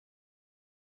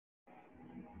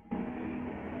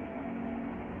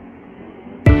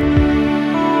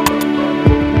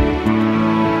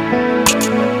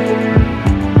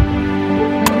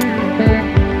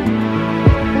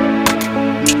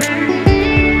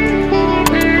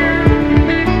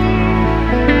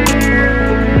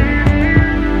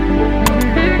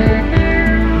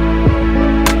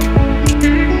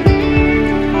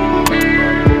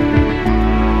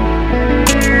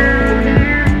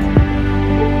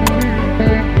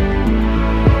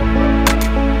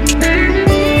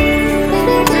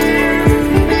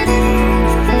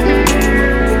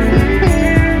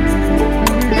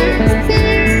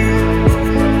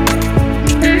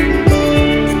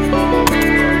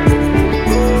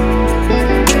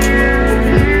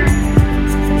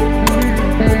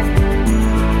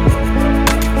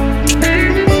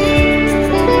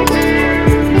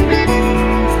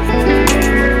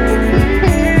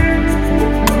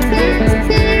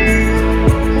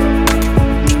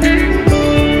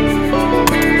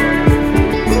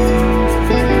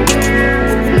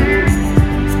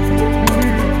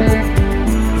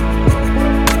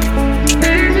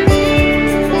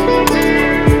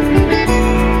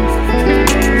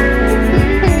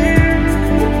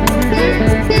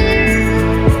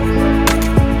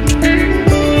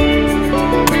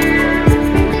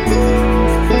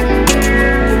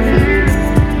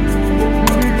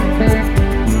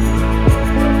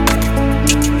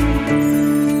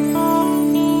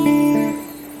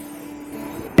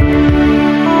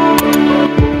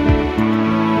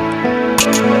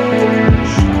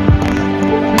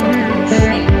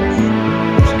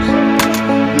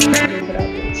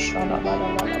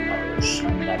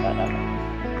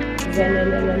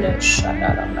Velelele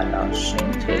shadada bada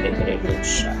shintele bredo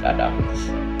shadada.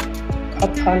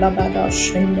 Kapala bada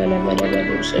shindele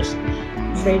bedebeduses.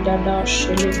 Vredada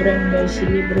shilibrende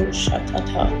zilibro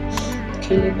shatata.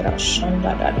 Kilibra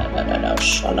shandada da da da da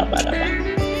shalabadaba.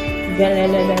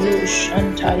 Velelele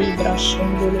shanta ibra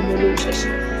sundulu beduses.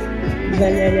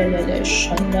 Velelele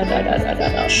shandada da da da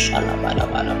da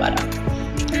shalabadabada.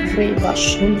 Vreba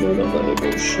shundulu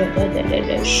bedu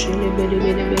shadada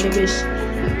shilibedebedebedebes.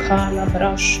 Kala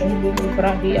bra shundulu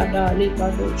bradia da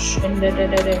libado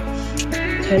shindede.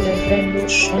 Telebrendo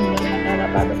shandala da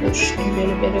bado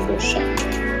shindele bedebosha.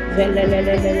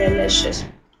 Velelele shes.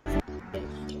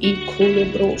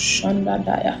 Ikulibro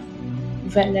shandadaya.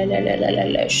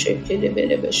 Velelele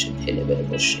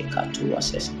shekele shekatu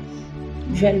ases.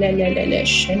 Velelele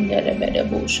shendele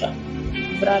bedebosha.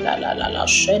 Vrala la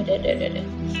shedede.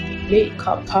 Le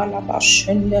kapala ba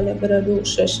shendele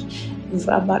bedeboses.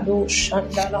 Vrabado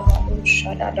shandala bado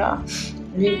shadada.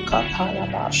 Le kapala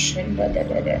ba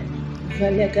shendede.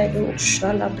 Velegado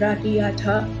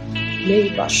shalabradiata. Le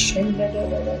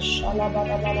bashendede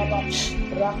shalabalabalaba.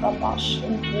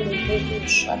 Rakabashendele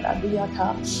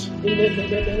shadadiata. Le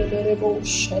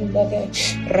shendede.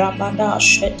 Rabada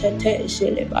shetete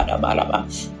zilibadabalaba.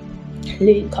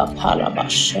 Lika palaba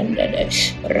shendede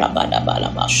rabada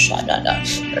balaba shadada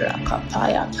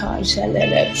rakapaya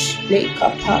tazelele lika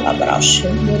palabra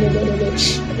shendede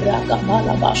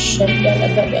ragamalaba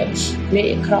shendele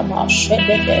lika ma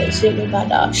shedede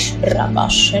zilibada raba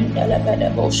shendele bede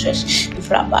boshes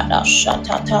vrabada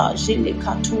shatata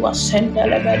zilikatua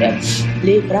sendele bede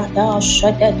librada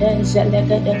shedede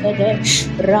zelegede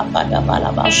rabada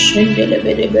balaba shendele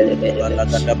bede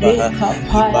Balagadabaha, lika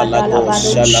paya Ibalago,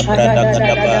 dalabado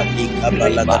Shalabradagadabaha,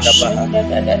 Ikabalagadabaha,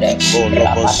 Iko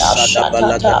Lobo Sada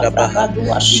Balagadabaha,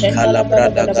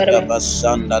 Ikalabradagadaba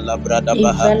Sanda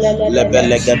Labradabaha,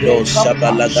 Lebelegado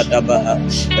Shabalagadabaha,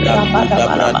 Lakuda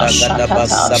Bradagadaba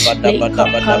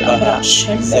Sabadabadabadabaha,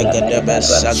 Zegadebe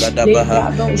Sagadabaha,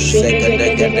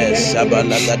 Zegadegade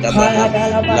Sabalagadabaha,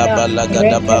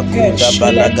 Labalagadaba Kuda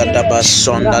Balagadaba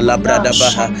Sonda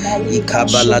Labradabaha,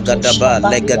 Ikabalagadaba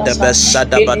Legadebe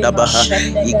Sadabadabaha,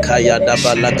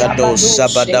 Ikayadaba Lagado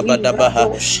Sabadabadabaha,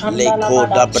 Leko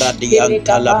Dabradi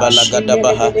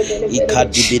Antalabalagadabaha,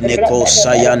 Ikadibineko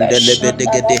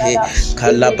Sayandelebedegedehe,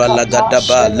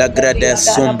 Kalabalagadaba Lagrade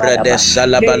Sumbrede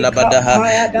Salabalabadaha,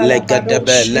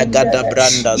 Legadebe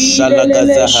Legadabranda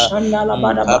Salagazaha,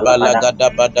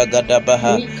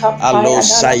 Kabalagadabadagadabaha, Alo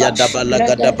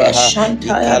Sayadabalagadabaha,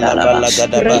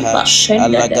 Ikalabalagadaba,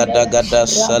 Alagadagada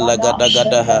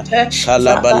Salagadagadaha,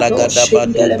 Kalabalagadaba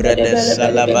Dubrede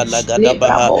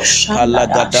Salabalagadabaha,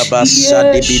 Kalagadaba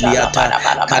Sadibiliata,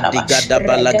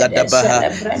 Kadigadabalagadaba,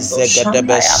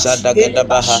 Zegadebe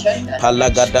Sadagadabaha,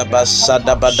 Palagadaba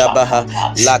Sadabadabaha,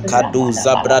 Lakadu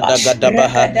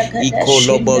Zabradagadabaha,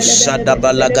 Ikolobo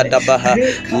Sadabalagadabaha,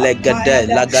 Legade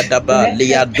Lagadaba,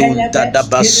 Liadun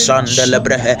Dadaba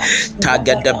Sandelebrehe,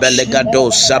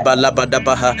 Tagadabelegado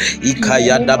Sabalabadabaha,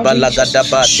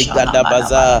 Ikayadabalagadaba,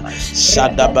 Digadabaza,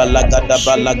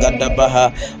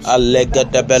 Sadabalagadabalagadabaha,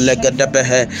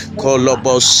 Alegadabelegadabehe,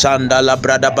 Kolobo Sandala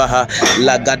Bradabaha,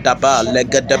 Lagadaba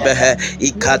Legadabehe,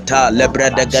 Ikata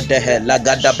Lebredegadehe,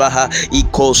 Lagadabaha,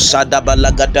 Iko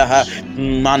Sadabalagadaha,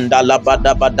 Mandala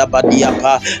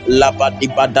Badabadabadiapa,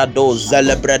 Labadibadado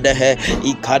Zelebredehe,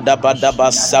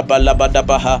 Ikadabadaba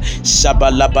Sabalabadabaha,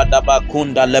 Sabalabadaba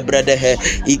Kunda Lebredehe,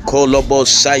 Ikolobo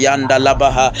Sayanda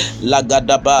Labaha,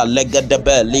 Lagadaba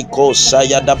Legadabe, Liko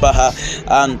Sayadabaha,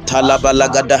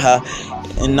 Antalabalagadaha,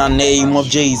 in the name of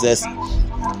Jesus.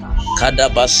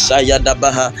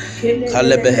 Kadabasayadabaha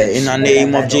Kalebehe, in the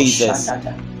name of Jesus.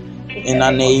 In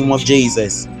the name of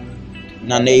Jesus. In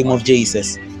the name of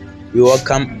Jesus. We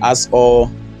welcome us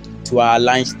all to our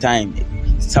lunch time.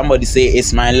 Somebody say,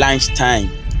 it's my lunch time.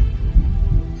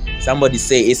 Somebody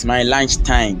say, it's my lunch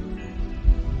time.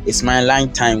 It's my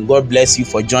lunch time. God bless you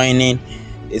for joining.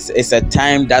 It's a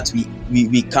time that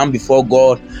we come before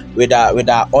God with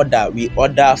our order. We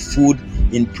order food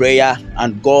in prayer,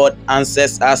 and God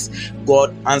answers us.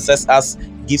 God answers us,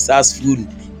 gives us food,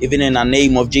 even in the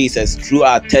name of Jesus, through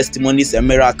our testimonies and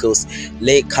miracles.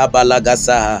 Le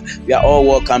Kabalagasaha. We are all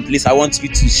welcome. Please, I want you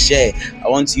to share. I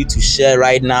want you to share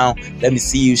right now. Let me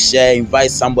see you share.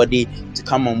 Invite somebody to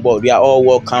come on board. We are all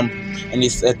welcome. And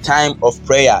it's a time of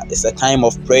prayer. It's a time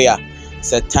of prayer.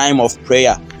 It's a time of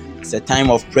prayer. It's a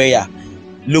time of prayer.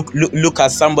 Look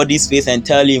at somebody's face and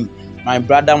tell him, my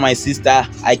brother, my sister,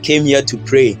 I came here to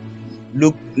pray.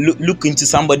 Look into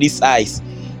somebody's eyes.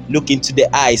 Look into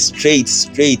the eyes, straight.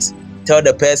 Tell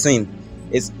the person,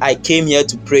 I came here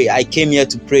to pray. I came here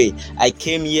to pray. I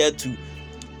came here to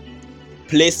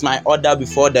place my order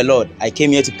before the Lord. I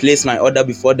came here to place my order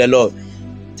before the Lord.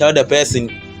 Tell the person,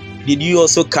 did you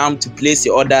also come to place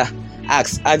your order?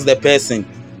 Ask the person.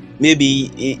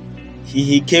 Maybe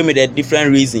he came with a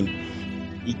different reason.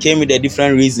 He came with a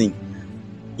different reason.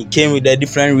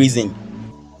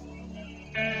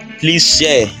 Please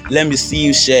share. Let me see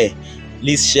you share.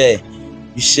 Please share.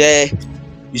 You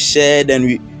share, then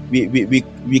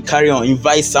we carry on.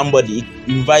 Invite somebody.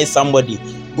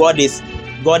 God is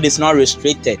not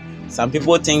restricted. Some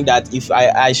people think that if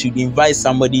I should invite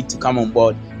somebody to come on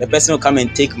board, the person will come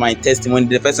and take my testimony,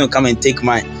 the person will come and take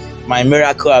my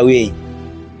miracle away.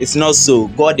 It's not so.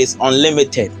 God is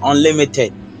unlimited.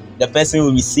 The person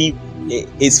will receive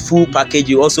his full package.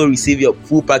 You also receive your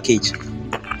full package.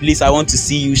 Please, I want to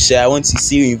see you share. I want to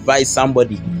see you invite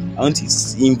somebody.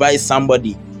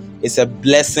 It's a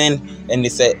blessing, and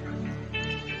it's a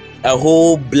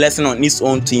whole blessing on its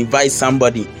own to invite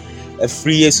somebody. A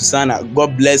free Susanna.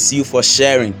 God bless you for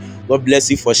sharing. God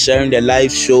bless you for sharing the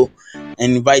live show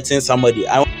and inviting somebody.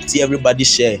 I want to see everybody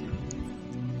share.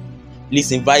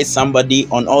 Please invite somebody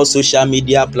on all social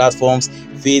media platforms: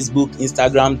 Facebook,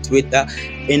 Instagram, Twitter,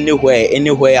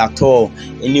 anywhere at all,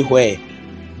 anywhere.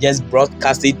 Just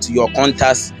broadcast it to your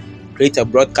contacts. Create a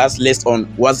broadcast list on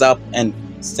WhatsApp and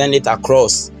send it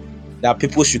across, that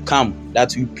people should come,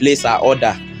 that we place our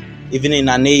order, even in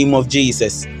the name of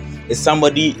Jesus. Is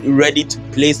somebody ready to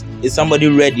place? Is somebody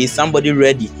ready?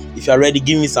 If you are ready,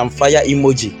 give me some fire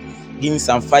emoji.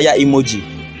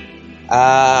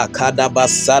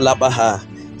 Kadabasalabaha.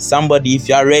 Somebody, if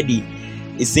you are ready.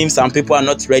 It seems some people are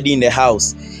not ready in the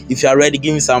house. If you are ready,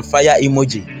 give me some fire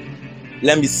emoji.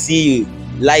 Let me see you.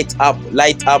 Light up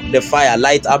the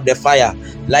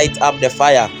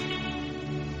fire.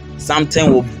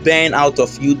 Something will burn out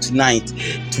of you tonight,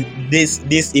 to this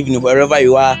evening, wherever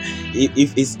you are.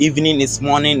 If it's evening, it's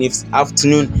morning, if it's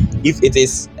afternoon, if it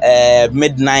is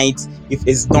midnight, if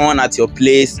it's dawn at your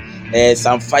place,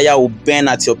 some fire will burn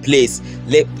at your place.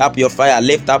 Lift up your fire,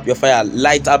 light up the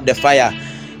fire.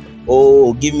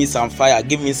 Oh, give me some fire,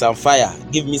 even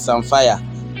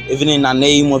in the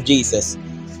name of Jesus.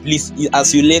 Please,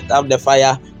 as you lift up the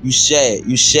fire, you share.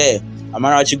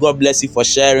 Amarachi, God bless you for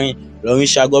sharing.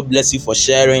 Lomisha, God bless you for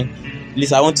sharing.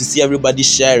 Please, I want to see everybody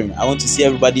sharing.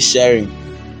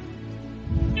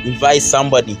 Invite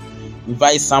somebody.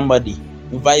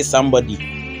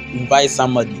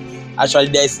 Actually,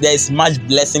 there's much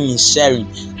blessing in sharing.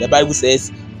 The Bible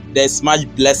says there's much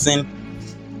blessing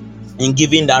in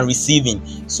giving than receiving.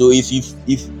 So if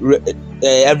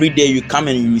every day you come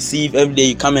and you receive, you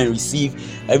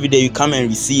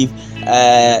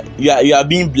are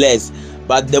being blessed.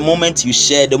 But the moment you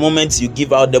share, the moment you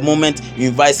give out, the moment you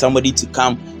invite somebody to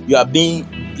come, you are being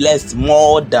blessed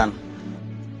more than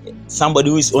somebody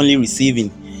who is only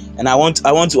receiving. And I want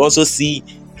to also see,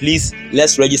 please,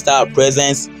 let's register our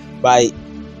presence by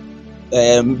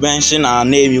mention our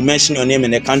name. You mention your name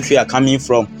and the country you are coming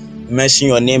from.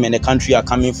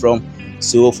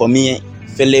 So for me,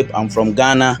 Philip, I'm from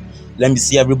Ghana. Let me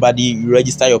see everybody. You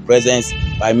register your presence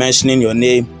by mentioning your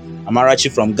name. Amarachi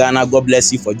from Ghana, God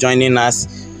bless you for joining us.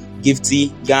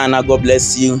 Gifty, Ghana, God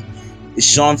bless you.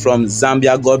 Sean from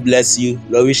Zambia, God bless you.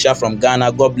 Lorisha from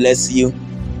Ghana, God bless you.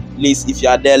 Please, if you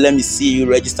are there, let me see you.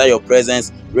 Register your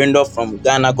presence. Randolph from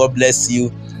Ghana, God bless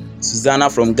you. Susanna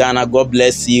from Ghana, God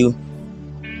bless you.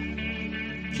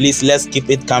 Please, let's keep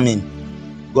it coming.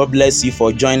 God bless you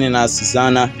for joining us,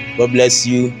 Susanna. God bless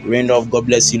you. Randolph, God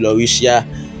bless you. Lorisha.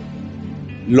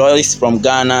 Lois from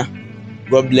Ghana,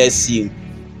 God bless you.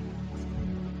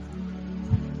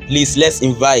 Please, let's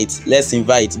invite.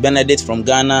 Benedict from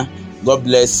Ghana, God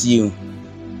bless you.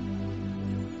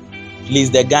 Please,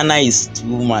 the Ghana is too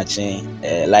much.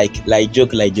 Like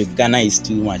joke. Ghana is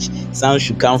too much. Some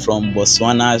should come from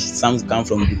Botswana, some should come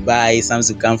from Dubai, some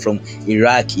should come from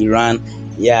Iraq, Iran.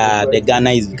 Yeah, the Ghana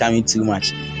is becoming too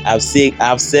much. I've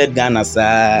said Ghana,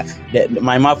 sir.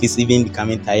 My mouth is even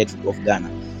becoming tired of Ghana.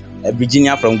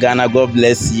 Virginia from Ghana, God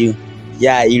bless you.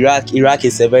 Yeah, Iraq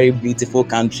is a very beautiful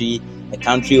country, a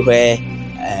country where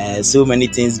so many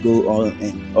things go on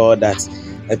and all that.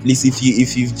 Please,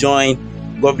 if you've joined,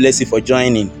 God bless you for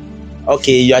joining.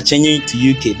 Okay, you are changing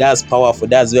to UK. That's powerful.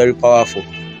 That's very powerful.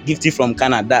 Gifty from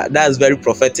Canada. That's very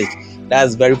prophetic.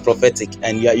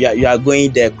 And you are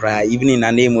going there, cry, even in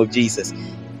the name of Jesus.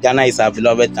 Ghana is our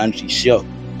beloved country. Sure,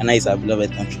 Ghana is our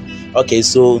beloved country. Okay,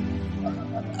 so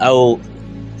I will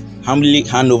humbly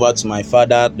hand over to my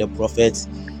father, the prophet,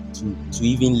 to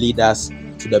even lead us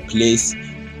to the place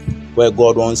where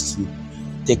God wants to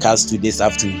take us to this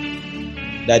afternoon.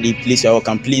 Daddy, please, you're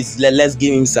welcome. Please, let's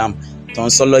give him some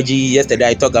Tonsology. Yesterday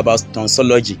I talked about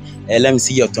tonsology. Let me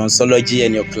see your tonsology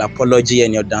and your clapology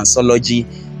and your danceology.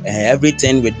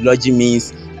 Everything with logy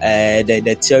means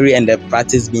the theory and the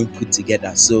practice being put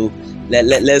together. So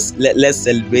let's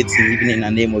celebrate him even in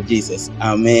the name of Jesus.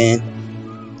 Amen.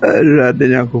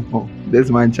 This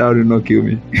man child will not kill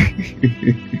me.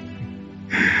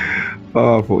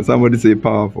 Powerful. Somebody say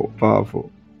powerful. Powerful.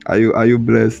 Are you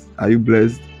blessed? Are you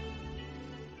blessed?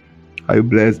 Are you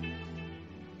blessed?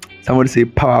 Somebody say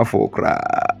powerful.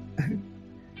 Cry.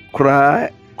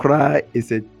 Cry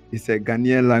is a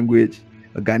Ghanaian language,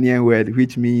 a Ghanaian word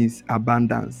which means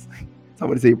abundance.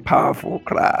 Somebody say powerful.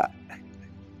 Cry.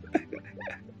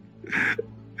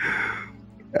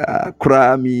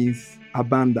 Cry means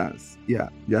abundance. Yeah,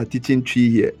 you are teaching tree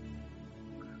here.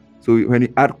 So when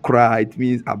you add cry, it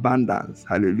means abundance.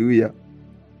 Hallelujah.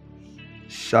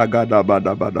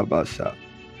 Shagadabadabadabasha.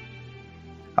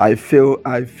 I feel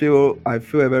a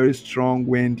very strong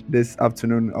wind this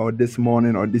afternoon or this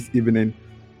morning or this evening.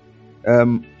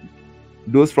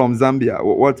 Those from Zambia,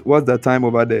 what's the time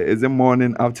over there? Is it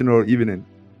morning, afternoon, or evening?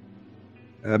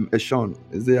 Sean,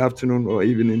 is it afternoon or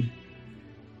evening?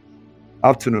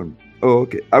 Afternoon. Oh,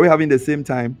 okay. Are we having the same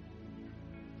time?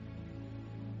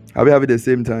 Are we having the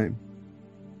same time?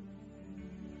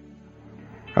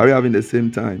 Are we having the same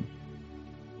time?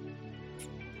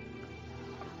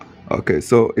 Okay,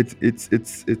 so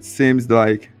it seems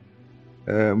like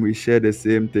we share the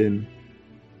same thing.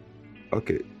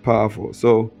 Okay, powerful.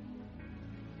 So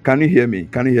can you hear me?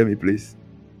 Can you hear me, please?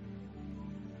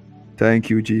 Thank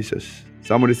you, Jesus.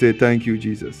 Somebody say thank you,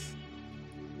 Jesus.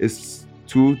 It's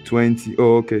 2:20.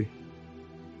 Oh, okay.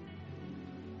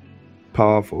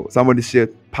 Powerful. Somebody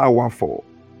said powerful.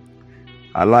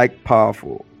 I like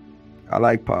powerful. I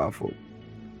like powerful.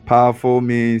 Powerful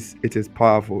means it is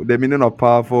powerful. The meaning of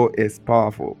powerful is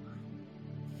powerful.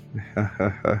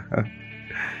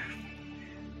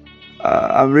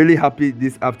 I'm really happy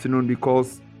this afternoon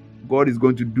because God is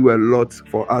going to do a lot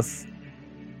for us.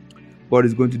 God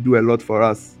is going to do a lot for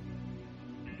us.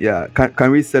 Yeah.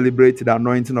 Can we celebrate the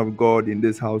anointing of God in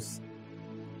this house?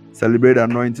 Celebrate the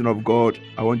anointing of God.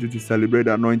 I want you to celebrate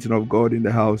the anointing of God in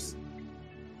the house.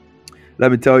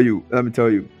 Let me tell you.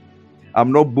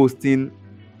 I'm not boasting.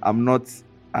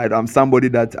 I'm somebody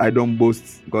that I don't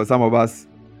boast, because some of us,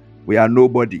 we are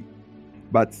nobody.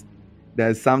 But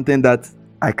there's something that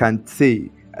I can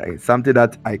say, something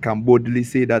that I can boldly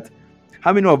say, that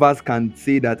how many of us can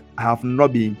say that I have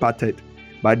not been impacted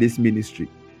by this ministry?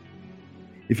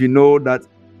 If you know that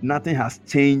nothing has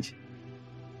changed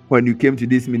when you came to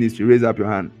this ministry, raise up your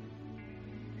hand.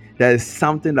 There is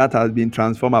something that has been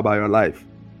transformed about your life.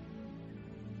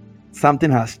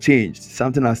 Something has changed.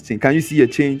 Something has changed. Can you see a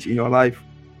change in your life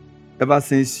ever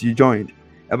since you joined?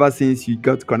 Ever since you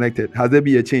got connected? Has there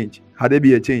been a change? Had there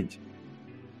been a change?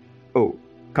 Oh,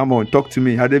 come on, talk to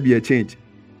me. Had there been a change?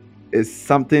 Is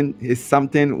something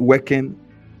working?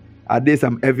 Are there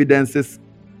some evidences?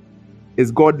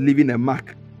 Is God leaving a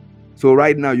mark? So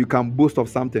right now you can boast of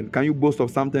something. Can you boast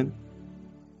of something?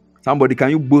 Somebody, can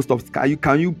you boast of?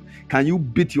 Can you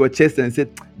beat your chest and say,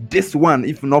 this one,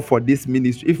 if not for this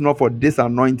ministry, if not for this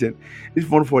anointing,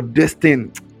 if not for this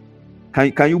thing,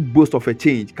 can you boast of a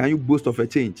change? Can you boast of a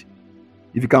change?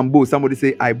 If you can boast, somebody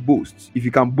say, I boast. If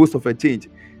you can boast of a change,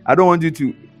 I don't want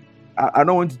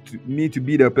me to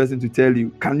be the person to tell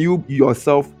you. Can you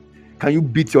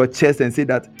beat your chest and say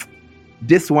that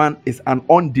this one is an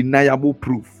undeniable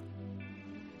proof?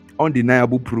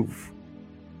 Undeniable proof.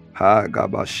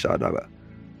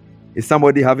 Is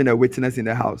somebody having a witness in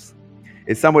the house?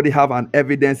 Is somebody have an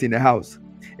evidence in the house?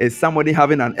 Is somebody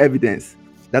having an evidence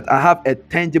that I have a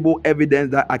tangible evidence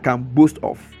that I can boast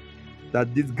of?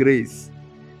 That this grace,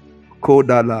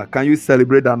 Kodala, can you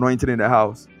celebrate the anointing in the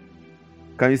house?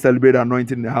 Can you celebrate the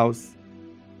anointing in the house?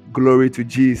 Glory to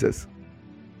Jesus.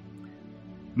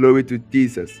 Glory to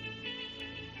Jesus.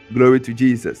 Glory to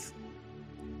Jesus.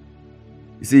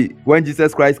 You see, when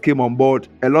Jesus Christ came on board,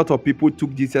 a lot of people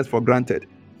took Jesus for granted.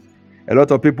 A lot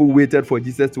of people waited for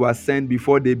Jesus to ascend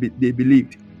before they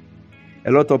believed.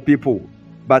 A lot of people.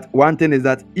 But one thing is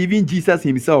that even Jesus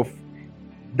himself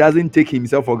doesn't take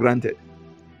himself for granted.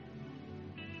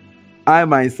 I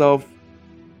myself,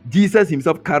 Jesus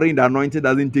himself carrying the anointing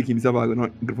doesn't take himself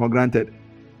for granted.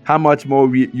 How much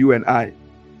more you and I?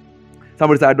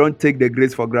 Somebody say, I don't take the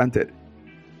grace for granted.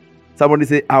 Somebody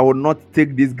say, I will not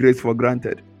take this grace for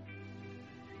granted.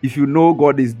 If you know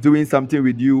God is doing something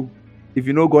with you, if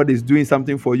you know God is doing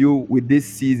something for you with this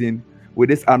season, with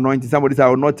this anointing, somebody say, I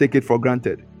will not take it for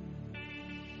granted.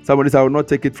 Somebody say, I will not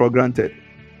take it for granted.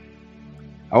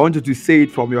 I want you to say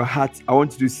it from your heart. I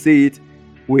want you to say it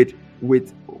with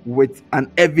with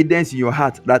an evidence in your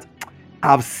heart that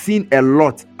I've seen a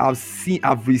lot,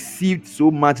 I've received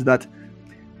so much that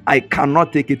I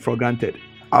cannot take it for granted.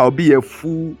 I'll be a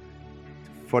fool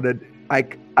for that. I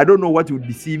don't know what will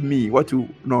deceive me.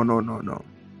 No.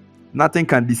 Nothing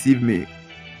can deceive me.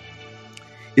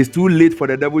 It's too late for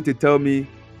the devil to tell me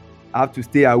I have to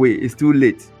stay away. It's too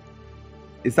late.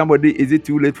 Is it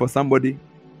too late for somebody?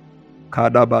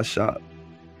 Kadabasha.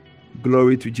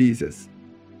 Glory to Jesus.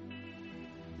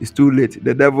 It's too late.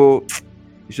 The devil,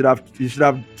 you should have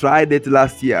tried it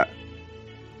last year.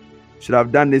 You should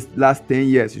have done this last 10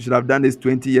 years. You should have done this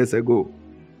 20 years ago.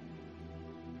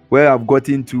 Where I've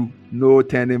gotten to, no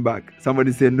turning back.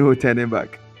 Somebody say no turning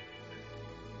back.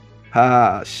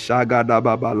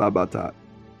 Shagadababalabata.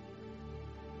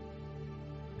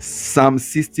 Psalm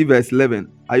 60 verse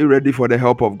 11. Are you ready for the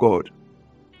help of God?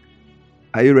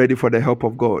 Are you ready for the help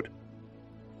of God?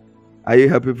 Are you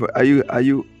happy for? Are you?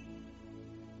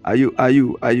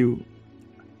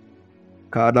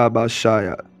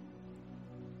 Kadabashaya.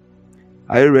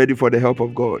 Are you ready for the help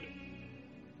of God?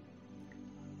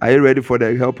 Are you ready for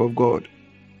the help of God?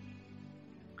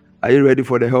 Are you ready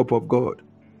for the help of God?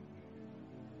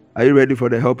 Are you ready for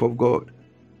the help of God?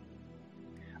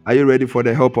 Are you ready for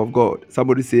the help of God?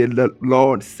 Somebody say,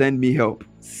 Lord, send me help.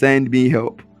 Send me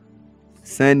help.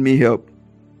 Send me help.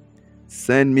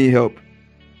 Send me help.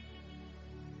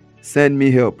 Send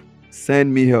me help.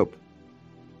 Send me help.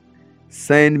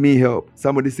 Send me help.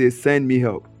 Somebody say, send me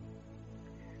help.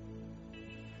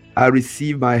 I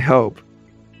receive my help.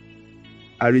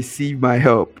 I receive my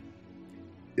help.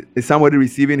 Is somebody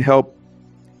receiving help?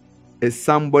 Is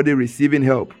somebody receiving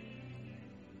help?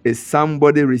 Is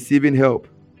somebody receiving help?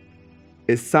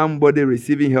 Is somebody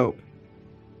receiving help?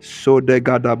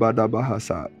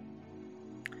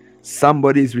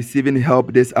 Somebody is receiving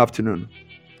help this afternoon.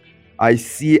 I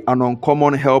see an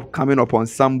uncommon help coming upon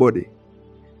somebody.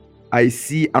 I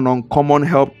see an uncommon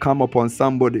help come upon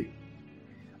somebody.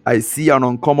 I see an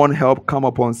uncommon help come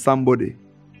upon somebody.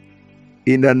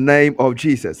 In the name of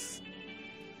Jesus.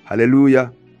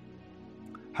 Hallelujah.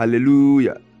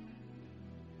 Hallelujah.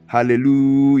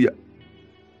 Hallelujah.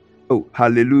 Oh,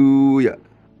 hallelujah.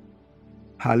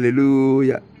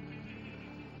 Hallelujah.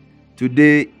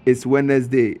 Today is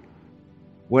Wednesday.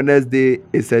 Wednesday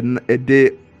is a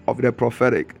day of the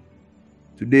prophetic.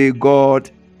 Today,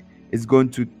 God is going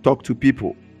to talk to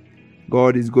people.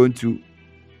 God is going to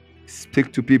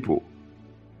speak to people.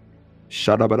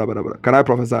 Shadabadabadabada. Can I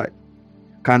prophesy?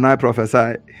 Can I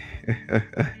prophesy?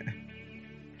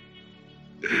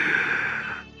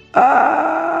 Yeah.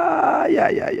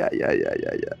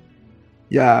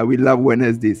 Yeah, we love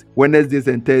Wednesdays. Wednesdays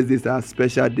and Thursdays are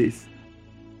special days.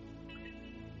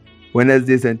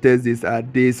 Wednesdays and Thursdays are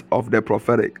days of the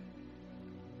prophetic.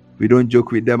 We don't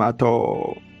joke with them at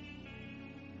all.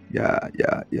 Yeah.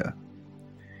 You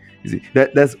see,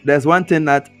 there's one thing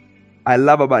that I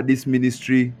love about this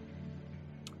ministry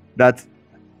that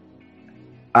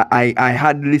I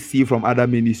hardly see from other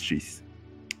ministries.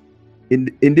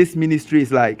 In this ministry,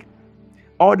 it's like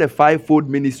all the fivefold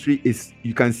ministry is,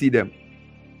 you can see them.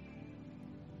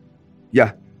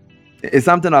 Yeah, it's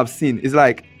something I've seen. It's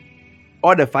like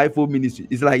all the fivefold ministry.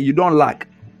 It's like you don't lack.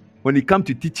 When you come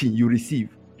to teaching, you receive.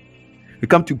 You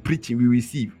come to preaching, we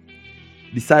receive.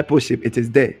 Discipleship, it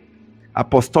is there.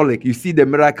 Apostolic, you see the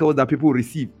miracles that people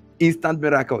receive. Instant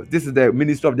miracles. This is the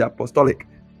ministry of the apostolic.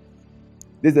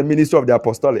 This is the ministry of the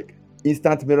apostolic.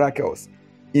 Instant miracles,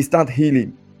 instant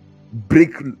healing,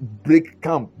 break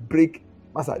camp, break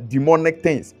demonic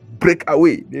things, break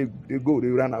away. They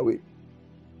run away.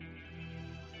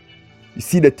 You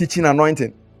see the teaching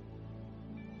anointing.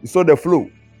 You saw the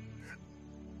flow.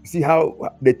 You see how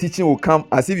the teaching will come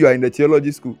as if you are in the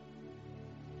theology school.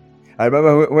 I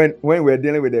remember when we were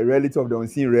dealing with the reality of the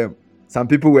unseen realm, some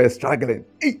people were struggling.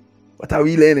 Hey, what are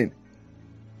we learning?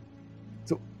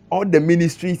 So all the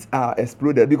ministries are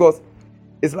exploded because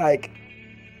it's like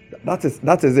that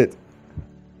is it.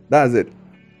 That's it.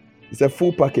 It's a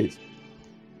full package.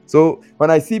 So when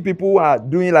I see people who are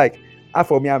doing like,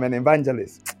 for me, I'm an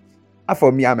evangelist.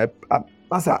 For me, I'm a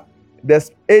pastor.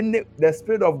 The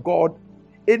Spirit of God,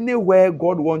 anywhere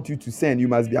God wants you to send, you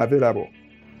must be available.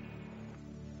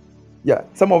 Yeah,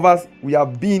 some of us, we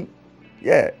have been,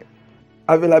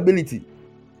 availability.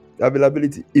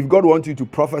 If God wants you to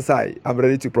prophesy, I'm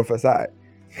ready to prophesy.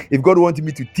 If God wants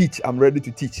me to teach, I'm ready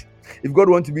to teach. If God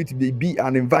wants me to be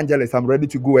an evangelist, I'm ready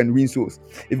to go and win souls.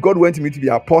 If God wants me to be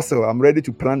an apostle, I'm ready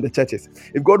to plant the churches.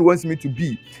 If God wants me to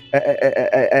be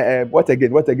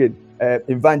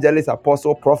evangelist,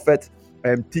 apostle, prophet,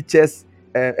 teachers,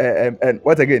 and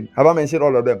what again? Have I mentioned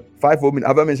all of them? 5 women.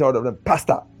 Have I mentioned all of them?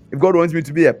 Pastor. If God wants me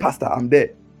to be a pastor, I'm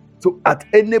there. So at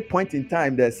any point in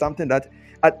time, there's something that,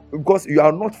 because you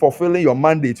are not fulfilling your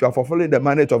mandate, you are fulfilling the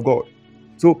mandate of God.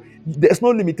 So there's no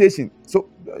limitation. So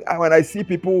when I see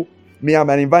people, me, I'm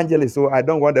an evangelist, so I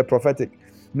don't want the prophetic.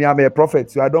 Me, I'm a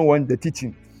prophet, so I don't want the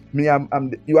teaching. Me,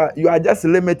 you are just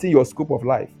limiting your scope of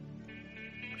life.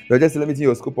 You're just limiting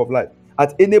your scope of life.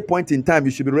 At any point in time,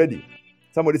 you should be ready.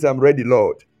 Somebody say, I'm ready,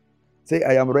 Lord. Say,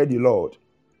 I am ready, Lord.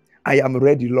 I am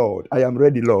ready, Lord. I am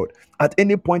ready, Lord. At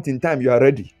any point in time, you are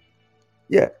ready.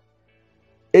 Yeah.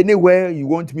 Anywhere you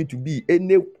want me to be,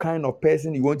 any kind of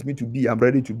person you want me to be, I'm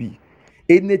ready to be.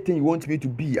 Anything you want me to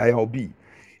be, I'll be.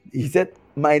 He said,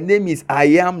 my name is I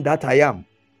am that I am.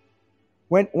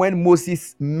 When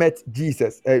Moses met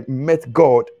Jesus, met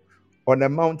God on a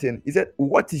mountain, he said,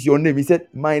 what is your name? He said,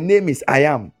 my name is I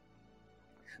am.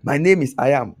 My name is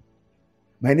I am.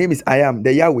 My name is I am,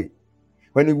 the Yahweh.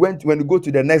 When you go to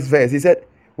the next verse, he said,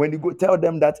 when you go tell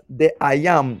them that the I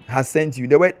am has sent you.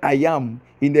 The word I am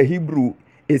in the Hebrew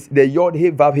is the Yod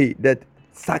He Vav He, that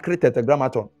sacred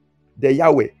tetragrammaton, the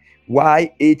Yahweh,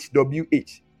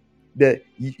 YHWH, the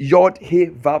Yod He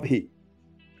Vav He,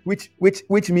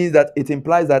 which means that it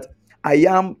implies that I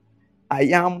am.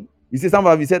 You see, some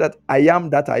of you say that I am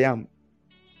that I am.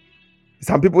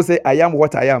 Some people say I am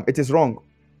what I am. It is wrong.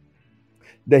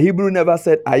 The Hebrew never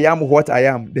said I am what I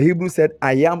am. The Hebrew said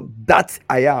I am that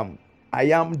I am. I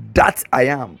am that I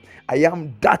am. I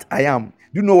am that I am.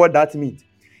 Do you know what that means?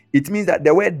 It means that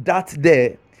the word that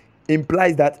there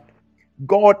implies that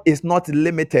God is not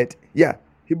limited. Yeah.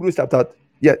 Hebrews chapter,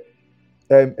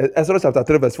 Exodus chapter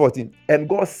 3 verse 14. And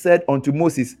God said unto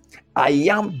Moses, I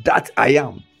am that I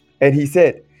am. And he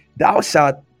said, thou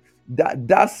shalt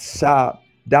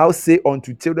thou say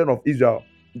unto children of Israel,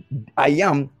 I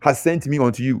am has sent me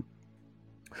unto you.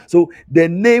 So the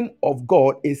name of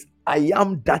God is I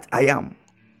am that I am.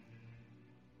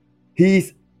 He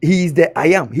is the I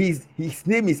am. His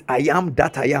name is I am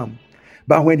that I am.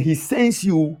 But when he sends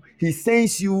you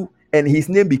and his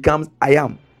name becomes I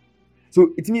am.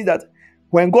 So it means that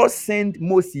when God sent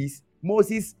Moses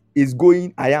is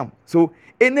going I am. So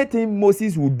anything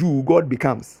Moses will do, God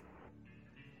becomes.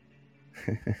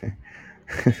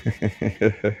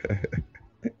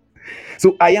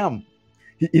 So I am.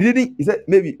 He said,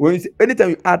 maybe when you say,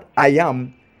 anytime you add I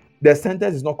am, the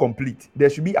sentence is not complete. There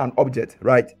should be an object,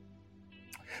 right?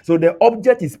 So the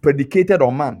object is predicated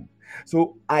on man.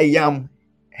 So I am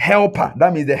helper.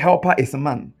 That means the helper is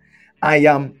man. I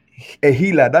am a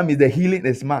healer. That means the healing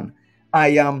is man. I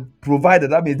am provider.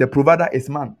 That means the provider is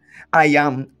man. I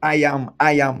am.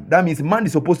 That means man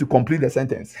is supposed to complete the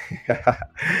sentence.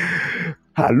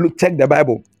 Look, check the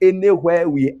Bible. Anywhere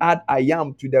we add I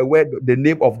am to the word, the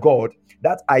name of God,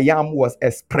 that I am was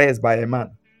expressed by a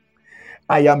man.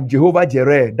 I am Jehovah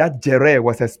Jireh. That Jireh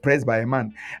was expressed by a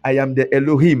man. I am the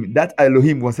Elohim. That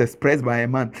Elohim was expressed by a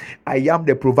man. I am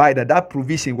the provider. That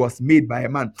provision was made by a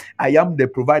man. I am the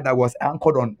provider was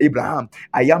anchored on Abraham.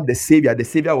 I am the Savior. The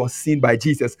Savior was seen by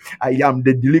Jesus. I am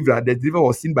the deliverer. The deliverer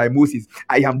was seen by Moses.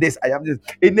 I am this. I am this.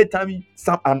 Anytime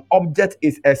an object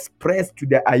is expressed to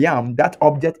the I am, that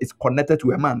object is connected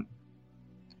to a man.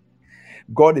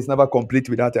 God is never complete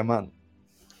without a man.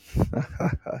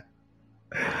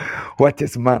 What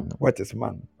is man? What is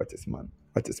man? What is man?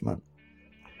 What is man?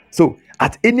 So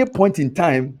at any point in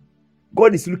time,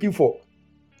 God is looking for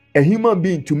a human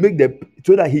being to make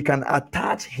so that he can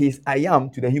attach his I am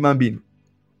to the human being.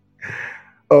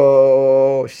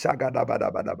 Oh,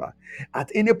 shagadabadabadaba.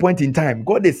 At any point in time,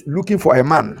 God is looking for a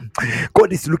man.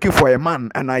 God is looking for a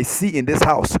man. And I see in this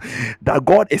house that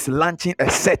God is launching a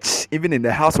search, even in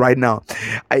the house right now.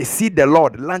 I see the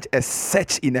Lord launch a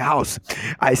search in the house.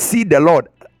 I see the Lord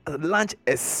launch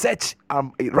a search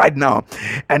right now,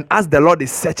 and as the Lord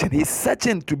is searching, he's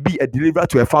searching to be a deliverer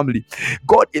to a family.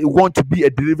 God wants to be a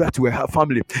deliverer to a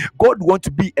family. God wants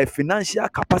to be a financial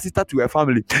capacitor to a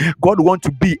family. God wants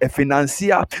to be a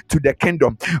financier to the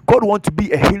kingdom. God wants to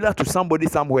be a healer to somebody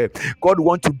somewhere. God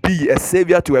wants to be a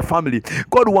savior to a family.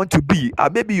 God wants to be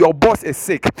maybe your boss is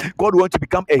sick. God wants to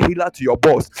become a healer to your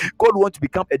boss. God wants to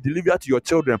become a deliverer to your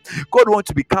children. God wants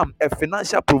to become a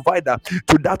financial provider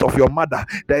to that of your mother.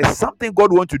 There is something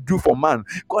God wants to do for man.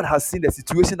 God has seen the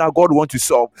situation that God wants to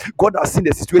solve. God has seen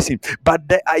the situation, but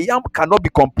the I am cannot be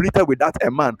completed without a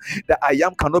man. The I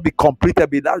am cannot be completed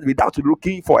without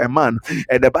looking for a man.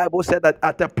 And the Bible said that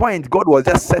at a point God was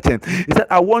just certain. He said,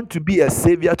 I want to be a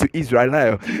savior to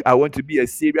Israel. I want to be a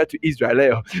savior to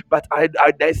Israel. But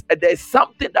there's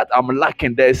something that I'm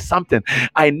lacking. There's something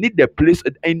I need the place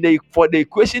for the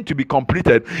equation to be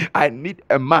completed. I need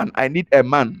a man. I need a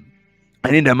man.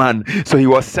 I need a man. So he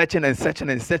was searching and searching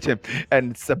and searching.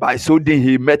 And by so doing,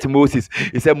 he met Moses.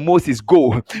 He said, Moses,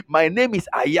 go. My name is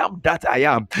I am that I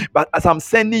am. But as I'm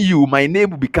sending you, my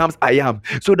name becomes I am.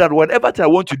 So that whatever I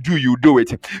want to do, you do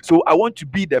it. So I want to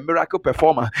be the miracle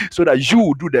performer so that you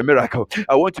will do the miracle.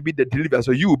 I want to be the deliverer,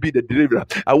 so you will be the deliverer.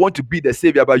 I want to be the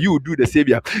savior, but you will do the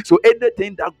savior. So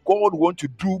anything that God wants to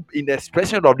do in the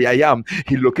expression of the I am,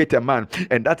 he located a man.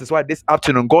 And that is why this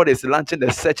afternoon, God is launching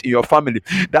a search in your family.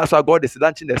 That's why God is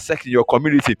launching a search in your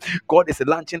community. God is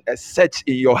launching a search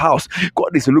in your house.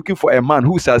 God is looking for a man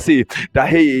who shall say that,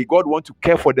 hey, God wants to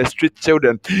care for the street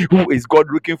children. Who is God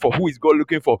looking for? Who is God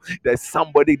looking for? There's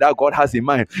somebody that God has in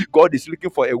mind. God is looking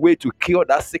for a way to cure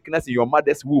that sickness in your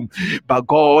mother's womb. But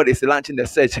God is launching the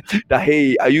search that,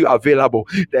 hey, are you available?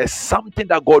 There's something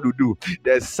that God will do.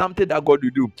 There's something that God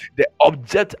will do. The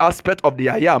object aspect of the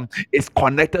I am is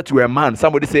connected to a man.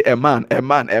 Somebody say a man, a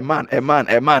man, a man, a man,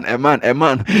 a man, a man, a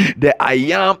man. The I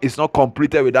am is not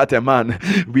completed without a man.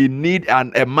 We need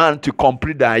a man to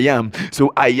complete the I am.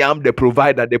 So I am the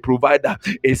provider. The provider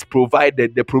is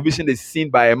provided. The provision is seen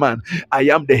by a man. I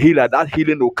am the healer. That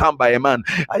healing will come by a man.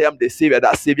 I am the savior.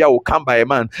 That savior will come by a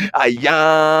man. I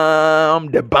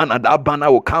am the banner. That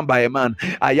banner will come by a man.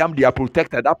 I am the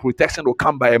protector. That protection will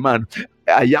come by a man.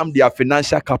 I am their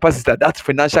financial capacity. That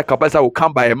financial capacity will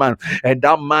come by a man. And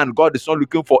that man, God is not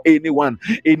looking for anyone,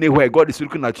 anywhere. God is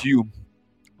looking at you.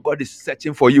 God is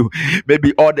searching for you.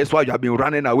 Maybe all this while you have been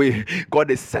running away. God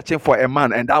is searching for a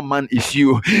man, and that man is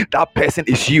you. That person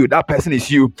is you. That person is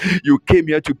you. You came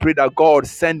here to pray that God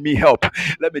send me help.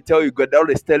 Let me tell you, God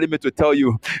is telling me to tell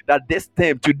you that this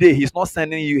time today, He's not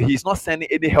sending you. He's not sending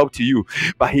any help to you,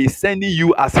 but He's sending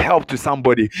you as help to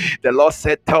somebody. The Lord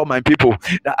said, "Tell my people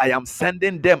that I am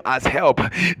sending them as help."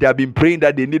 They have been praying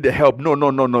that they need the help. No.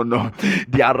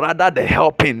 They are rather the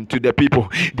helping to the people.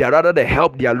 They are rather the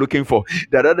help they are looking for.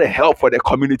 They are the help for the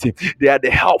community. They are the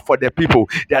help for the people.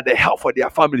 They are the help for their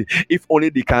family. If only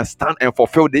they can stand and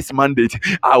fulfill this mandate,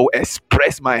 I will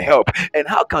express my help. And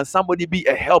how can somebody be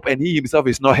a help and he himself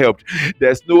is not helped?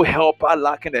 There's no helper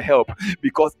lacking the help,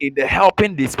 because in the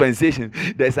helping dispensation,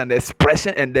 there's an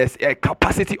expression and there's a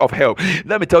capacity of help.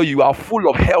 Let me tell you, you are full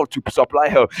of help to supply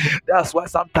help. That's why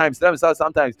sometimes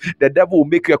the devil will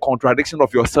make you a contradiction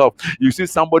of yourself. You see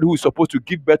somebody who is supposed to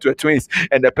give birth to a twins,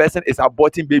 and the person is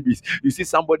aborting babies. You see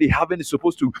somebody having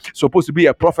supposed to be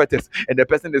a prophetess, and the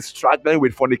person is struggling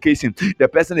with fornication. The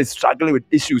person is struggling with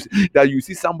issues. That you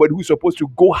see somebody who's supposed to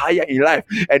go higher in life,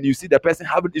 and you see the person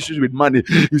having issues with money.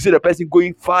 You see the person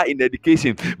going far in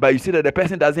education, but you see that the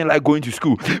person doesn't like going to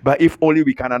school. But if only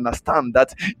we can understand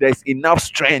that there's enough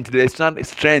strength, there's enough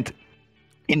strength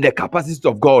in the capacity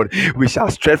of God, we shall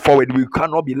stretch forward. We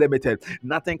cannot be limited.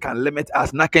 Nothing can limit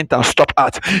us. Nothing can stop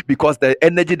us, because the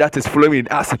energy that is flowing in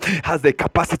us has the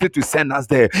capacity to send us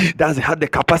there. That's has the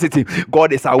capacity.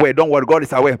 God is aware. Don't worry, God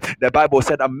is aware. The Bible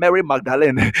said that Mary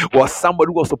Magdalene was somebody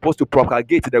who was supposed to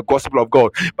propagate the gospel of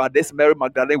God, but this Mary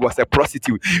Magdalene was a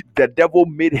prostitute. The devil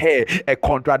made her a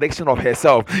contradiction of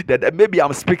herself. That maybe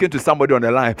I'm speaking to somebody on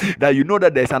the line, that you know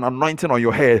that there's an anointing on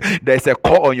your head, there's a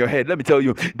call on your head. Let me tell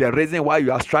you, the reason why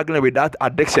you are struggling with that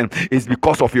addiction is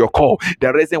because of your call.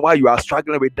 The reason why you are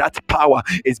struggling with that power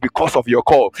is because of your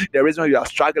call. The reason why you are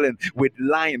struggling with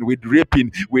lying, with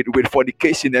raping, with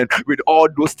fornication, and with all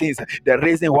those things, the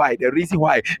reason why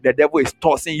the devil is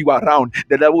tossing you around,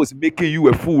 the devil is making you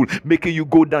a fool, making you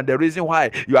go down, the reason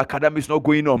why your academics is not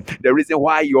going on, the reason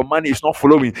why your money is not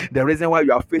flowing, the reason why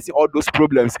you are facing all those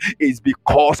problems is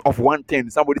because of one thing.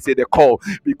 Somebody say the call.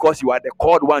 Because you are the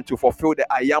called one to fulfill the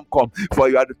I am come, for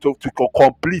you are to complete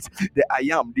the I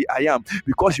am,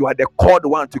 because you are the called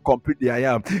one to complete the I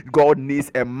am. God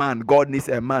needs a man,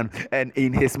 and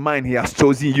in his mind he has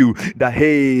chosen you, that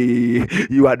hey,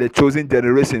 you are the chosen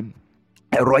generation,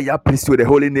 a royal priesthood, a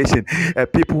holy nation, a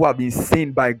people who have been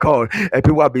seen by God, a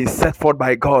people who have been set forth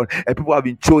by God, a people who have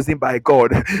been chosen by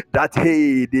God, that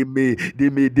hey, they may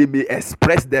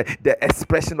express the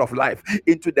expression of life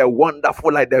into the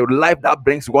wonderful life, the life that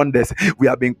brings wonders. We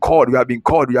have been called into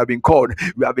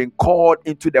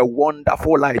the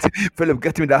wonderful light. Philip,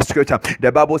 get me that scripture.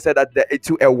 The Bible said that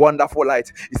into a wonderful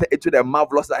light. He said into the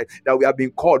marvelous light, that we have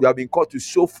been called to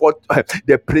show forth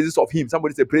the praises of him.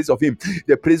 Somebody say praise of him.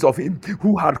 The praise of him who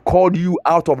who had called you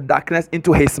out of darkness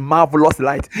into his marvelous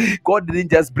light. God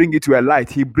didn't just bring you to a light,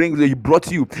 he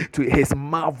brought you to his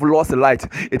marvelous light.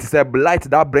 It is a light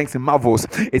that brings marvels.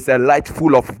 It's a light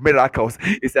full of miracles.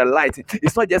 It's a light.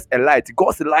 It's not just a light.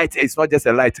 God's light is not just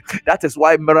a light. That is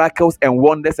why miracles and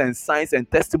wonders and signs and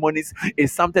testimonies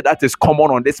is something that is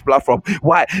common on this platform.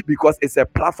 Why? Because it's a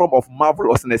platform of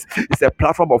marvelousness. It's a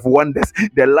platform of wonders.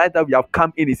 The light that we have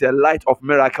come in is a light of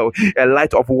miracle, a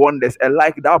light of wonders, a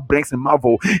light that brings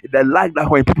marvel. The light that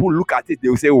when people look at it, they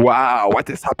will say, wow, what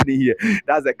is happening here?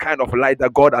 That's the kind of light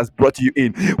that God has brought you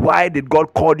in. Why did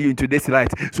God call you into this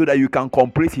light? So that you can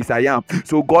complete his I am.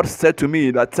 So God said to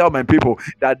me that tell my people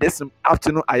that this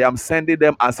afternoon I am sending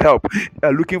them as help.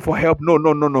 Looking for help? No.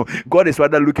 God is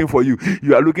rather looking for you.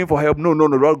 You are looking for help? No.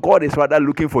 God is rather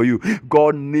looking for you.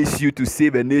 God needs you to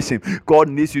save a nation. God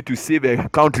needs you to save a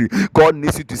country. God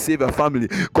needs you to save a family.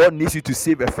 God needs you to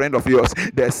save a friend of yours.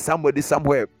 There's somebody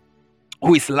somewhere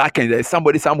who is lacking. There's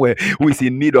somebody somewhere who is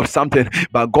in need of something,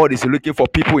 but God is looking for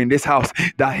people in this house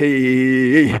that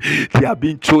hey, they have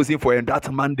been chosen for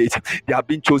that mandate. They have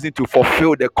been chosen to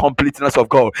fulfill the completeness of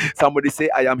God. Somebody say,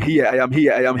 I am here.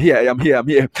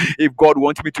 If God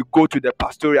wants me to go to the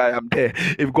pastoral, I am there.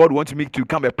 If God wants me to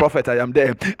become a prophet, I am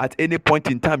there. At any point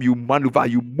in time, you maneuver,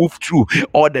 you move through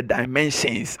all the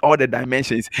dimensions.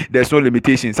 There's no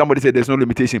limitation. Somebody say there's no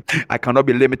limitation. I cannot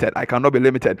be limited.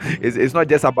 It's not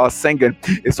just about singing.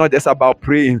 It's not just about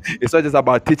praying. It's not just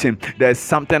about teaching. There's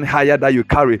something higher that you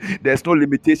carry. There's no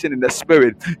limitation in the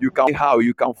spirit. You can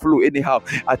flow anyhow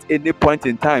at any point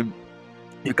in time.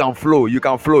 You can flow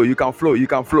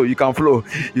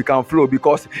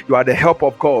because you are the help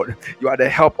of God. You are that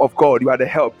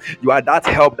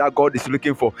help that God is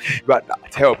looking for. You are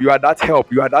that help.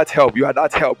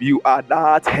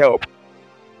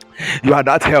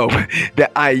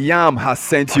 The I am has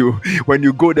sent you. When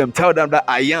you go them, tell them that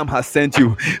I am has sent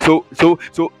you. So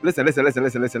listen.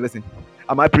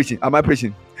 Am I preaching? Am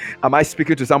I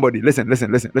speaking to somebody? Listen.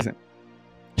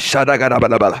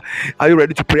 Shadagadabala. Are you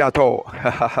ready to pray at all?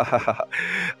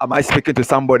 Am I speaking to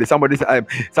somebody? Somebody say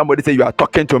you are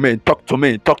talking to me. Talk to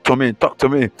me.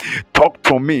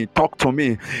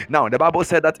 Now the Bible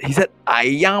said that he said, I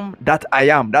am that I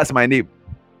am. That's my name.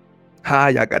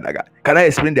 Can I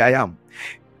explain the I am?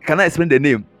 Can I explain the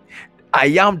name? I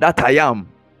am that I am.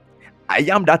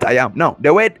 Now,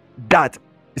 the word that,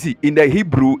 see, in the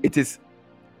Hebrew, it is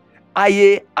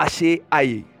aye, ashe,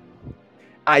 aye.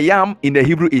 I am in the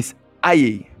Hebrew is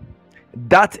aye.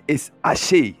 That is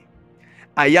ashe.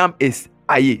 I am is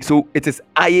aye. So it is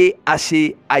aye,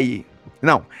 ashe, aye.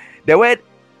 Now, the word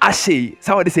ashe,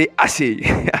 somebody say ashe.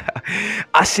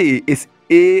 Ashe is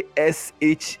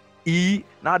A-S-H-E.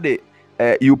 Now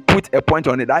you put a point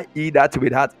on it, that E, that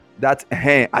with that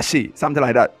ashe, something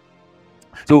like that.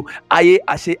 So aye,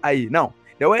 ashe, aye. Now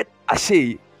the word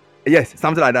ashe, yes,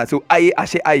 something like that. So aye,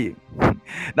 ashe, aye.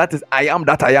 That is I am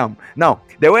that I am. Now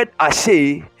the word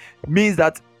ashe means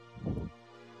that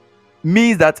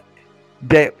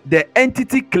the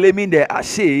entity claiming the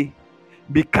ashe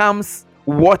becomes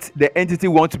what the entity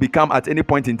wants to become at any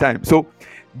point in time. So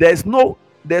there's no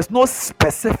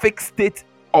specific state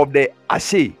of the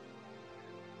ashe.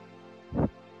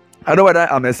 I know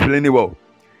whether I'm explaining well.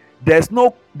 There's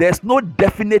no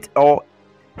definite or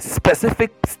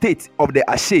specific state of the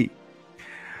ashe.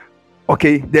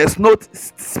 Okay, there's no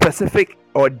specific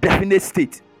or definite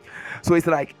state. So it's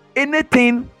like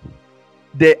anything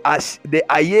the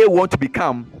aye want to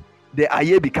become, the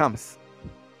aye becomes.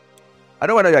 I don't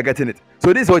know whether you are getting it.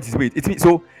 So this is what it means. It means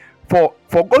so for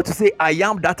God to say I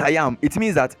am that I am, it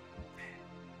means that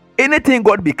anything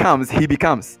God becomes, he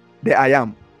becomes the I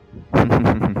am.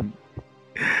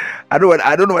 I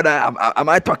don't know whether am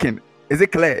I talking? Is it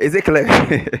clear?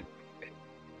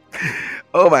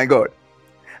 Oh my God.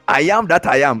 I am that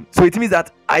I am. So it means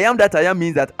that I am that I am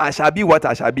means that I shall be what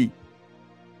I shall be.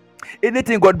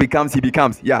 Anything God becomes, he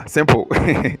becomes. Yeah, simple.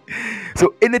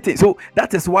 So anything. So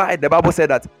that is why the Bible said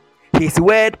that his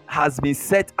word has been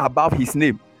set above his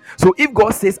name. So if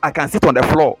God says I can sit on the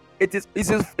floor, it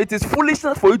is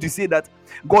foolishness for you to say that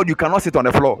God, you cannot sit on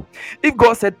the floor. If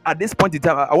God said at this point in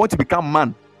time I want to become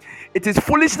man, it is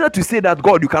foolishness to say that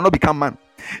God, you cannot become man.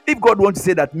 If God wants to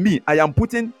say that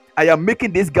I am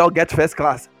making this girl get first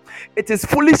class, it is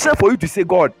foolishness for you to say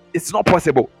God, it's not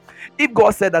possible. If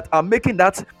God said that I'm making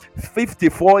that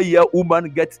 54-year-old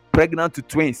woman get pregnant to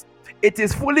twins, it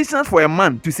is foolishness for a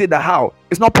man to say that how?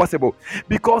 It's not possible.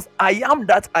 Because I am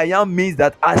that I am means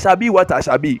that I shall be what I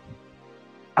shall be.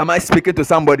 Am I speaking to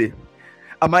somebody?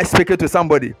 Am I speaking to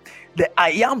somebody? The I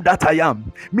am that I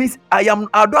am means I am.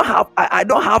 I don't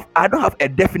have a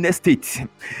definite state.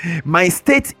 My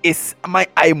state is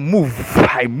I move.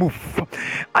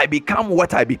 I become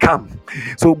what I become.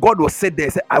 So God will say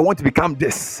there, say, I want to become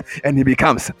this, and he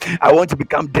becomes. I want to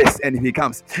become this, and he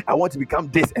becomes. I want to become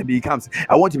this, and he becomes.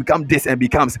 I want to become this, and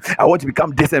becomes. I want to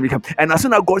become this, and become. And as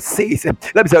soon as God says,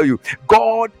 let me tell you,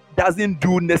 God doesn't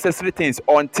do necessary things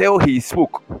until he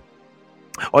spoke.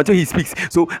 Until he speaks.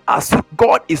 So as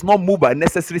God is not moved by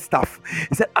necessary stuff,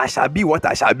 he said, I shall be what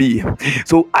I shall be.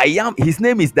 So I am, his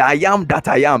name is the I am that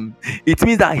I am. It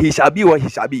means that he shall be what he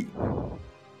shall be.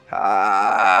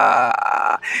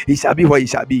 He shall be what he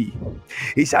shall be.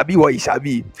 He shall be what he shall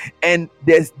be. And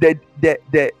there's the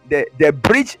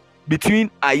bridge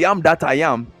between I am that I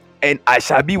am and I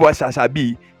shall be what I shall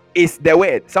be is the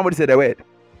word. Somebody say the word.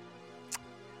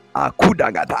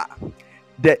 Akudagata.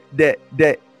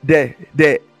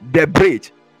 The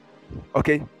bridge,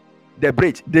 okay, the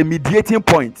bridge, the mediating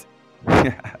point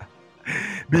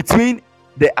between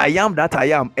the I am that I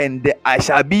am and the I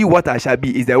shall be what I shall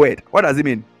be is the word. What does it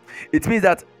mean? It means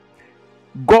that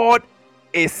God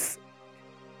is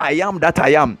I am that I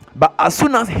am, but as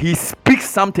soon as he speaks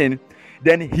something,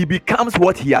 then he becomes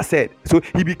what he has said. So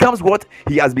he becomes what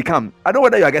he has become. I don't know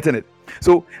whether you are getting it.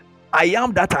 So I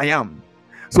am that I am.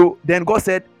 So then God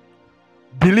said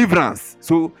deliverance.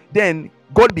 So then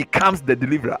God becomes the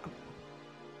deliverer.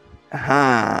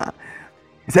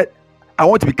 He said, I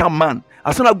want to become man.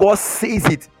 As soon as God says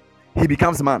it, he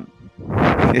becomes man.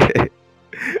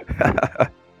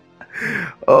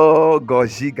 Oh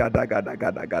gosh.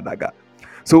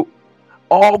 So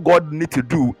all God needs to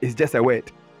do is just a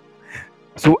word.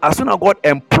 So as soon as God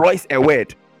employs a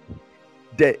word,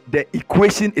 the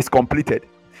equation is completed.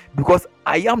 Because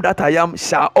I am that I am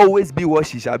shall always be what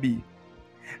she shall be.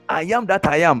 I am that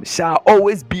I am shall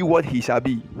always be what he shall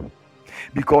be.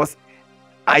 Because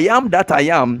I am that I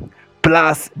am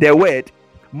plus the word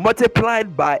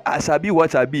multiplied by I shall be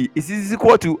what shall be is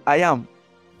equal to I am.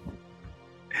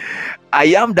 I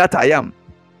am that I am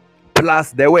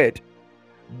plus the word,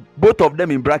 both of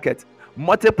them in bracket,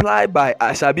 multiplied by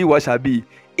I shall be what shall be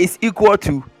is equal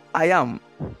to I am.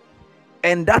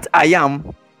 And that I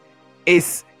am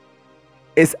is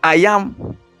I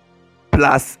am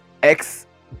plus X,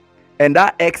 and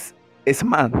that X is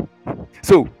man.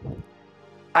 So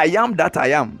I am that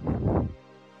I am.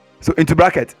 So into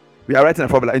bracket, we are writing a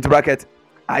formula. Into bracket,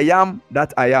 I am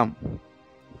that I am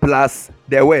plus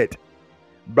the word,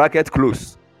 bracket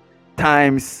close,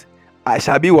 times I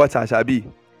shall be what I shall be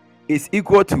is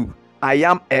equal to I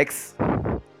am X,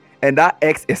 and that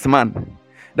X is man.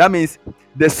 That means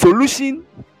the solution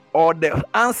or the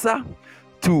answer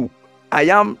to I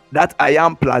am that I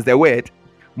am plus the word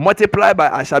multiplied by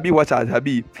I shall be what I shall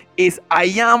be is I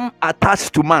am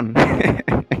attached to man.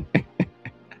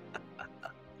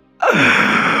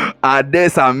 There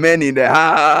some men in the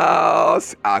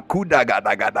house. Akuda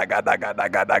gada gada gada gada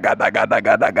gada gada gada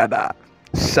gada gada.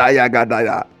 Shaya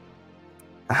gada.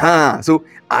 So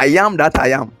I am that I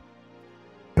am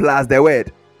plus the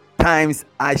word times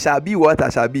I shall be what I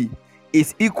shall be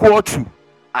is equal to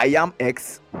I am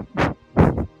X,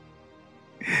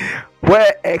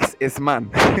 where X is man.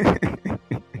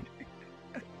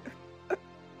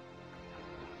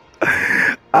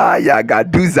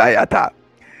 Ayagaduzayata.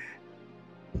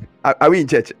 Are we in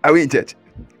church? Are we in church?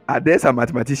 Are there some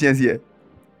mathematicians here?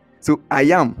 So I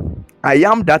am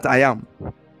that I am.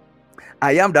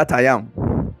 I am that I am.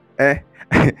 I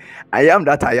am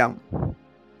that I am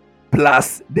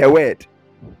plus the word.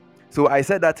 So I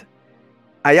said that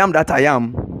I am that I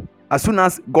am. As soon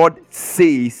as God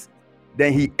says,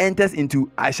 then he enters into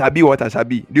I shall be what I shall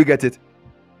be. Do you get it?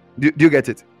 Do you get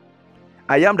it?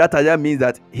 I am that I am means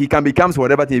that he can become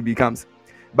whatever thing he becomes.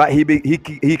 But he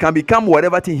can become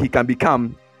whatever thing he can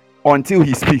become until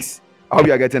he speaks. I hope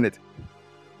you are getting it.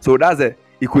 So that's the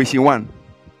equation 1.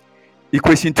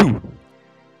 Equation 2.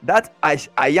 That I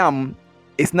am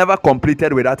is never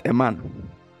completed without a man.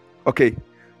 Okay,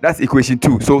 that's equation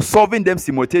 2. So solving them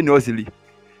simultaneously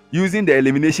using the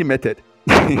elimination method.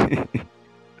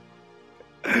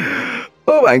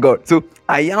 Oh my God. So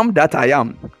I am that I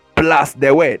am plus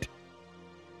the word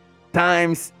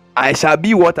times I shall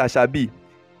be what I shall be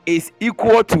is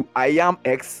equal to I am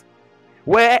X,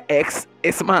 where X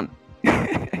is man.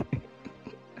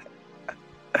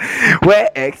 Where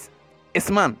X is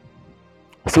man.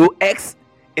 So X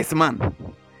is man.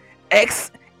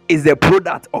 X is the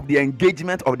product of the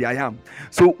engagement of the I am.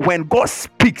 So when God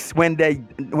speaks, when the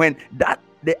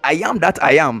I am that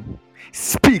I am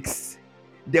speaks,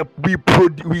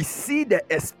 we see the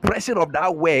expression of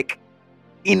that work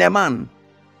in a man.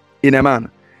 in a man.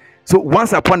 So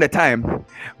once upon a time,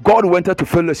 God wanted to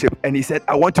fellowship and he said,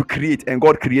 I want to create. And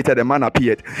God created, a man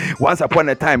appeared. Once upon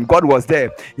a time, God was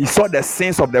there. He saw the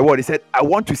sins of the world. He said, I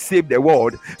want to save the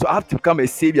world. So I have to become a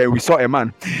savior. And we saw a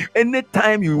man.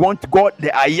 Anytime you want God,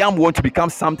 the I am want to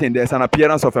become something, there's an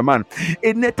appearance of a man.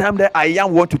 Anytime the I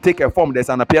am want to take a form, there's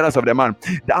an appearance of the man.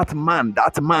 That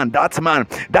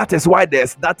is why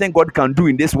there's nothing God can do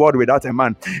in this world without a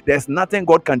man. There's nothing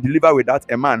God can deliver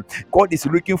without a man. God is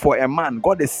looking for a man.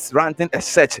 God is granting a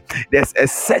search. There's a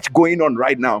search going on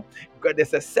right now.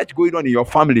 There's a search going on in your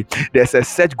family. There's a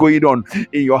search going on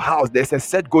in your house. There's a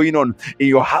search going on in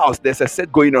your house. There's a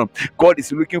search going on. God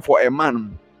is looking for a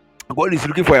man. God is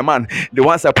looking for a man. The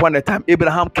once upon a time,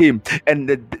 Abraham came and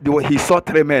he saw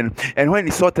 3 men. And when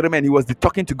he saw 3 men, he was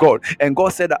talking to God. And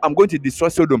God said, I'm going to destroy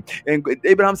Sodom. And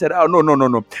Abraham said, oh,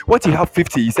 no. What if you have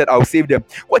 50? He said, I'll save them.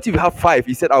 What if you have 5?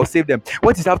 He said, I'll save them.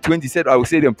 What if you have 20? He said, I will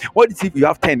save them. What if you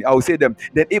have 10? I will save them.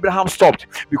 Then Abraham stopped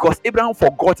because Abraham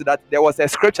forgot that there was a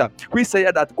scripture which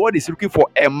said that God is looking for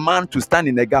a man to stand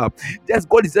in the gap. Just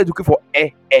God is just looking for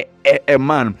a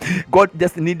man. God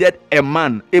just needed a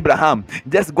man. Abraham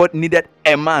just God needed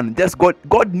a man. Just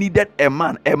God needed a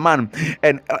man.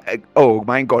 And oh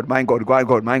my God.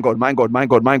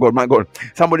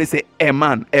 Somebody say a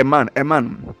man.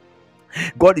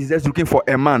 God is just looking for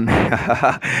a man.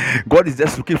 God is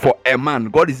just looking for a man.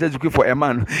 God is just looking for a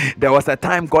man. There was a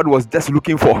time God was just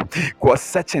looking for, was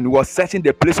searching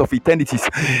the place of eternities,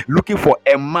 looking for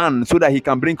a man so that he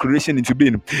can bring creation into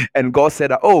being. And God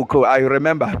said, oh, cool, I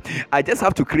remember. I just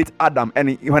have to create Adam.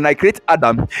 And when I create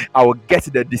Adam, I will get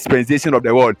the dispensation of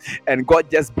the world. And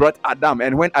God just brought Adam.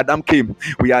 And when Adam came,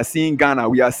 we are seeing Ghana,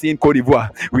 we are seeing Cote d'Ivoire,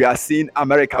 we are seeing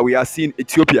America, we are seeing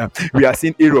Ethiopia, we are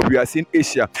seeing Europe, we are seeing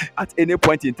Asia. At any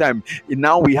point in time,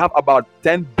 now we have about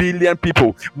 10 billion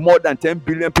people, more than 10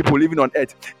 billion people living on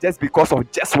earth, just because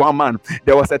of just one man.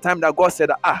 There was a time that God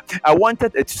said, I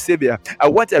wanted a savior. I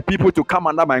wanted people to come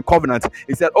under my covenant.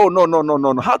 He said, oh,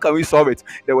 no. How can we solve it?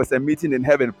 There was a meeting in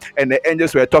heaven and the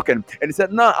angels were talking. And he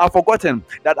said, no, I've forgotten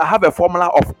that I have a formula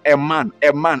of a man.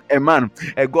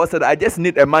 And God said, I just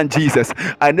need a man, Jesus.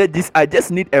 I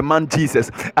just need a man, Jesus.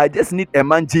 I just need a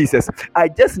man, Jesus.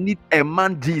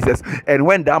 And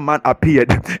when that man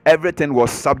appeared, everything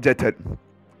was subjected.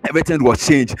 Everything was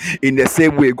changed. In the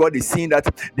same way, God is seeing that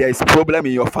there is problem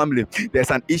in your family,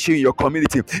 there's an issue in your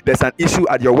community, there's an issue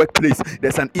at your workplace,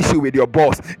 there's an issue with your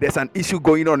boss, there's an issue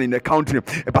going on in the country,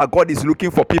 but God is looking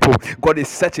for people. God is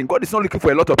searching. God is not looking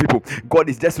for a lot of people. God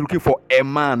is just looking for a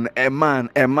man. If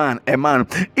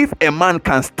a man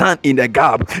can stand in the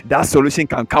gap, that solution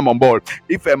can come on board.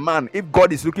 If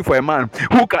God is looking for a man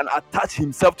who can attach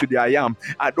himself to the I am,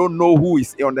 I don't know who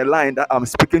is on the line that I'm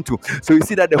speaking to. So you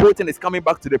see that the whole thing is coming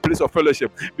back to the place of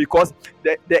fellowship, because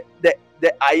the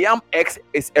I am X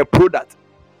is a product.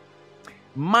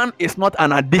 Man is not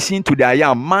an addition to the I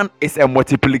am. Man is a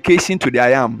multiplication to the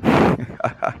I am.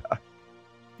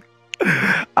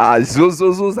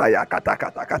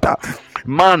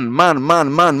 Man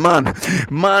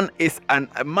is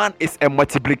a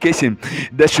multiplication.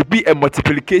 There should be a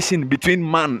multiplication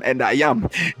between man and I am.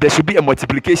 There should be a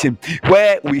multiplication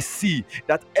where we see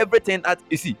that everything that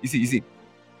you see.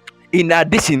 In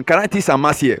addition, can I teach some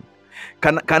math here?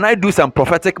 Can I do some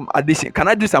prophetic addition? Can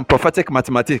I do some prophetic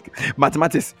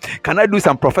mathematics? Can I do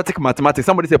some prophetic mathematics?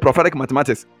 Somebody say prophetic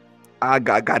mathematics.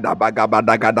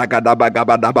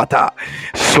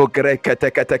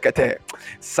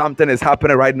 Something is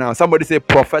happening right now. Somebody say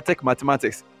prophetic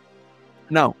mathematics.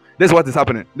 Now, this is what is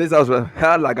happening. This is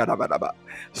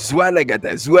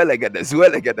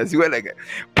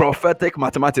prophetic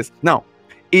mathematics. Now,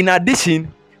 in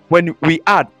addition, when we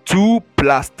add 2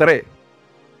 plus 3,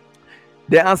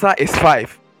 the answer is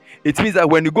 5. It means that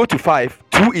when you go to 5,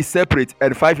 2 is separate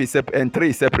and 5 is separate and 3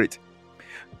 is separate.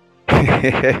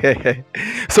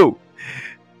 So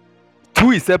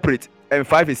 2 is separate and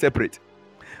 5 is separate.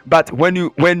 But when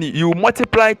you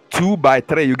multiply 2 by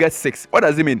 3, you get 6. What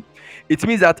does it mean? It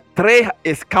means that 3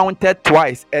 is counted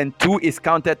twice and 2 is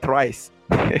counted thrice.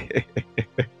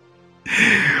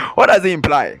 What does it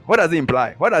imply?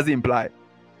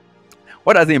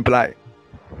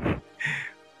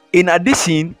 In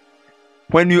addition,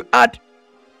 when you add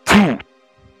 2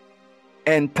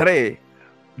 and 3,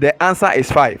 the answer is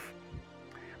 5.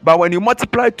 But when you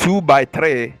multiply 2 by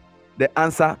 3, the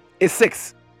answer is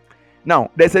 6. Now,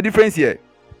 there's a difference here.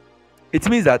 It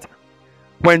means that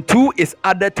when 2 is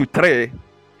added to 3,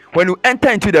 when you enter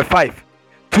into the 5,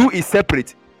 2 is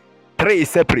separate, 3 is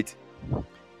separate.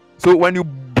 So when you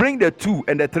bring the 2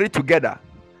 and the 3 together,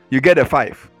 you get a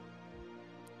 5.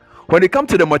 When you come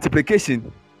to the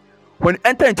multiplication, when you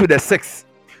enter into the 6,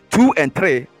 2 and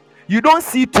 3, You don't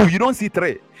see 2, you don't see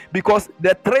 3, because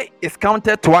the 3 is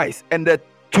counted twice and the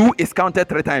 2 is counted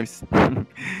 3 times.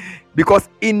 Because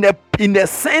in the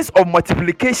sense of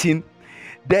multiplication,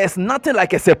 there's nothing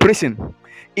like a separation.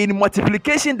 In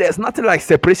multiplication, there's nothing like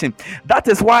separation. That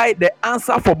is why the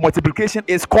answer for multiplication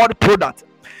is called product.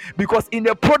 Because in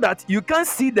the product, you can't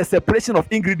see the separation of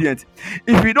ingredients.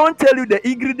 If we don't tell you the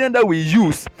ingredient that we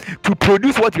use to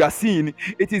produce what you are seeing,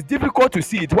 it is difficult to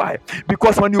see it. Why?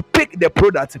 Because when you pick the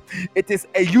product, it is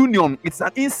a union. It's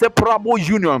an inseparable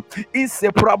union,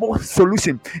 inseparable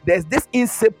solution. There's this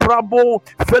inseparable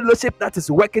fellowship that is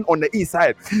working on the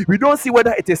inside. We don't see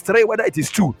whether it is 3, whether it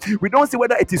is 2. We don't see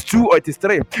whether it is 2 or it is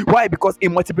 3. Why? Because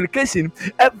in multiplication,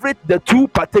 the 2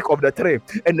 partake of the 3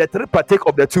 and the 3 partake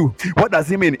of the 2. What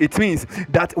does it mean? It means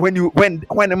that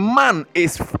when a man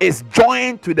is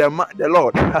joined to the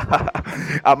Lord,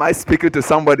 am I speaking to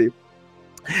somebody?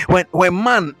 When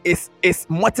man is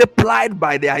multiplied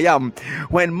by the I am,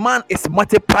 when man is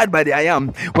multiplied by the I am,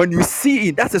 when you see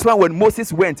it, that is why when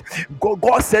Moses went,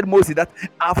 God said Moses that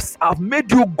I've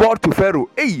made you God to Pharaoh.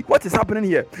 Hey, what is happening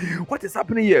here? What is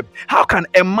happening here? How can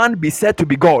a man be said to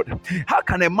be God? How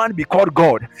can a man be called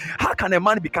God? How can a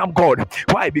man become God?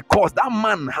 Why? Because that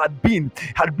man had been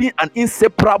an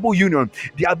inseparable union.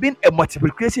 There had been a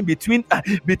multiplication between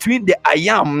the I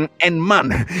am and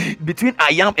man, between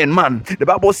I am and man.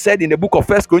 The Bible said in the book of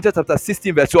 1 Corinthians chapter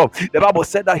 16 verse 12, the Bible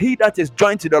said that he that is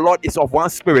joined to the Lord is of one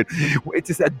spirit. It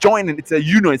is a joining, it's a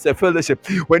union, it's a fellowship.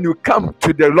 When you come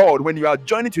to the Lord, when you are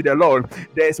joining to the Lord,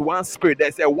 there is one spirit,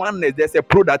 there's a oneness, there's a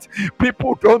product.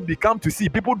 People don't become to see,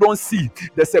 people don't see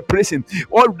the separation.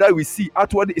 All that we see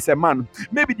outwardly is a man.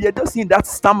 Maybe they're just seeing that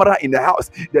stammerer in the house,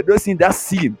 they're just seeing that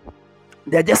scene.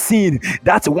 They're just seeing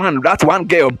that one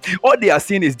girl. All they are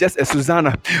seeing is just a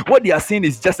Susanna. What they are seeing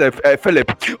is just a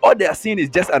Philip. All they are seeing is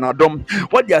just an Adam.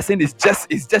 What they are seeing is just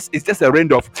a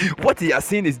Randolph. What they are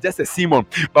seeing is just a Simon.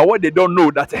 But what they don't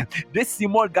know that this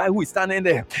Simon guy who is standing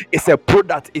there is a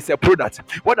product. It's a product.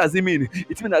 What does it mean?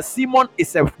 It means that Simon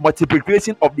is a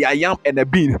multiplication of the I am and the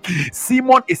being.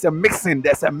 Simon is a mixing.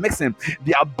 There's a mixing.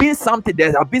 There have been something.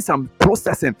 There have been some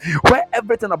processing where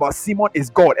everything about Simon is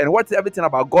God, and what's everything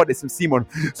about God is Simon.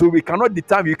 So we cannot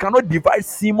determine, you cannot divide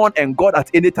Simon and God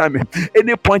at any time,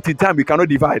 any point in time. We cannot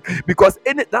divide, because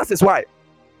that is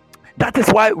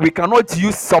why we cannot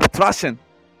use subtraction.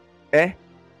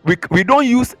 We don't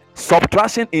use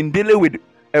subtraction in dealing with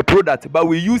a product, but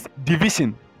we use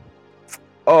division.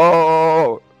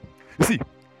 Oh, you see,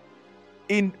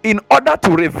 in order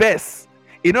to reverse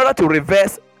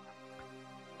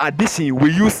addition,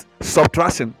 we use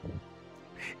subtraction.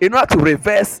 In order to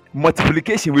reverse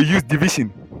multiplication, we use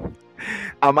division.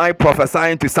 Am I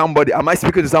prophesying to somebody? Am I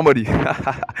speaking to somebody?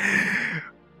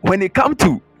 When it comes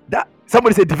to that,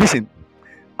 somebody say division.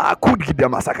 I could give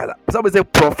them a sakada. Somebody say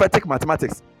prophetic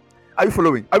mathematics. Are you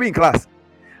following? Are we in class?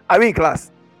 Are we in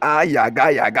class? Yaga.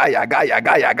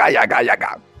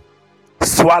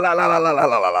 Swala la la la la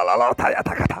la la la la ta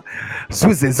takata.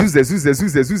 Zuze.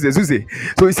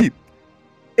 So you see,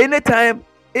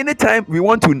 anytime we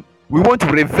want to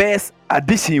reverse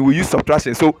addition, we use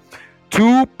subtraction. So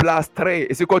 2 plus 3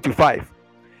 is equal to 5.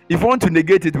 If we want to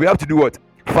negate it, we have to do what?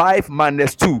 5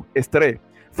 minus 2 is 3.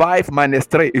 5 minus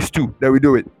 3 is 2. Then we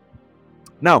do it.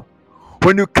 Now,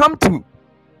 when you come to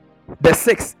the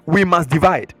 6, we must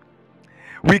divide.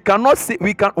 We cannot say,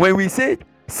 when we say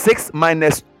 6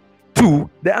 minus 2,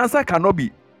 the answer cannot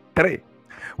be 3.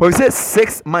 When we say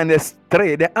 6 minus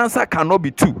 3, the answer cannot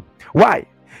be 2. Why?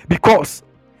 Because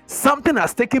something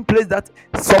has taken place that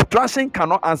subtraction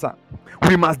cannot answer.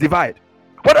 We must divide.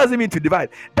 What does it mean to divide?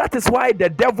 That is why the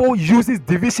devil uses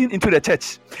division into the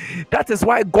church. That is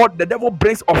why the devil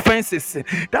brings offenses.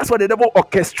 That's why the devil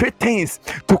orchestrates things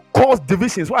to cause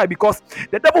divisions. Why? Because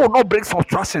the devil will not bring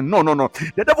subtraction. No.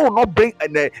 The devil will not bring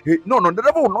the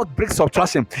devil will not bring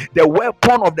subtraction. The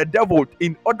weapon of the devil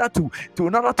in order to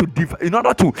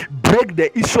break the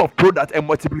issue of product and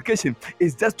multiplication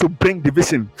is just to bring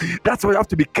division. That's why you have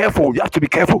to be careful. You have to be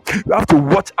careful. You have to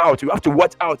watch out.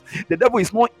 The devil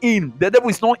is not in. The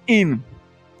devil is not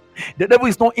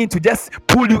in to just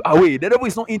pull you away. The devil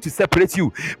is not in to separate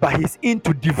you, but he's in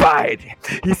to divide.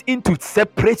 He's in to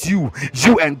separate you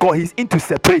and God. He's in to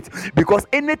separate, because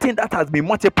anything that has been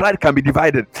multiplied can be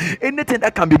divided. Anything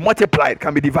that can be multiplied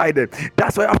can be divided.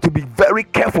 That's why you have to be very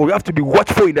careful. You have to be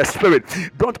watchful in the spirit.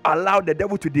 Don't allow the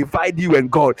devil to divide you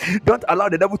and God. Don't allow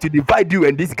the devil to divide you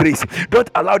and this grace. Don't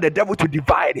allow the devil to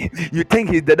divide. You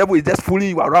think the devil is just fooling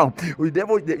you around. You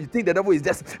think the devil is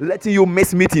just letting you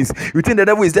miss meetings. You think the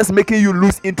devil is just just making you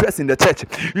lose interest in the church.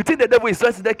 You think the devil is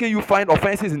just making you find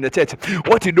offenses in the church.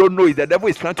 What you don't know is the devil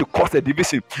is trying to cause a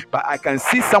division. But I can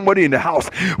see somebody in the house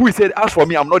who said, as for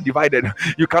me, I'm not divided.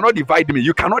 You cannot divide me.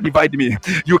 You cannot divide me.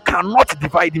 You cannot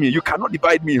divide me. You cannot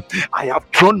divide me. I have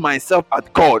thrown myself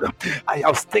at God. I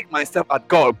have staked myself at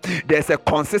God. There's a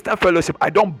consistent fellowship.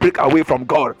 I don't break away from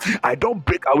God. I don't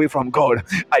break away from God.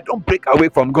 I don't break away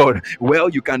from God. Well,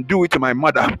 you can do it to my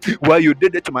mother. Well, you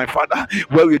did it to my father.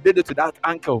 Well, you did it to that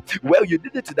uncle. Well, you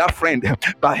did it to that friend.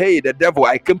 But hey, the devil,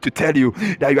 I came to tell you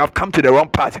that you have come to the wrong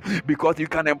path, because you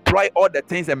can employ all the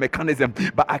things and mechanism,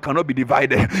 but I cannot be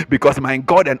divided, because my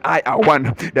God and I are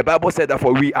one. The Bible said that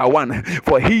for we are one.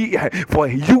 For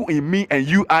you in me, and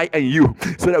you, I, and you,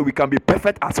 so that we can be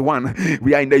perfect as one.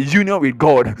 We are in the union with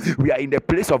God. We are in the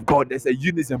place of God. There's a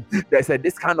unism. There's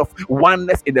this kind of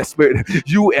oneness in the spirit.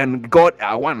 You and God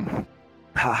are one.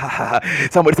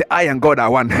 Somebody say, I and God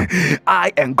are one.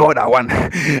 I and God are one.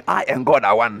 I and God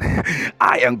are one.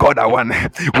 I and God are one.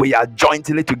 We are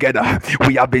jointly together.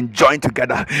 We have been joined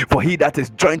together. For he that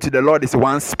is joined to the Lord is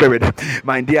one spirit.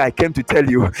 My dear, I came to tell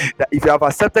you that if you have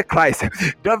accepted Christ,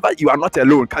 remember you are not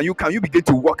alone. Can you begin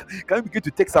to walk? Can you begin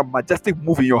to take some majestic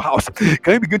move in your house?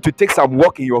 Can you begin to take some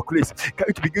walk in your place? Can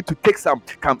you begin to take some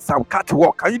cat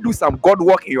walk? Can you do some God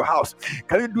walk in your house?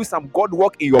 Can you do some God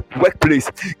walk in your workplace?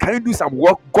 Can you do some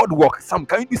God walk?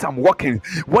 Can you do some walking?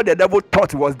 What the devil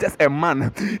thought was just a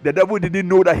man. The devil didn't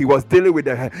know that he was dealing with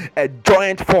a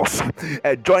joint force.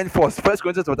 A joint force. 1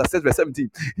 Corinthians 6 verse 17.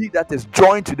 He that is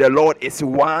joined to the Lord is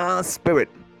one spirit.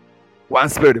 One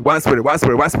spirit, one spirit, one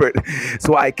spirit, one spirit.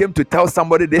 So I came to tell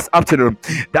somebody this afternoon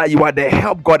that you are the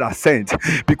help God has sent,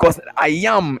 because I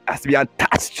am has been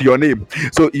attached to your name.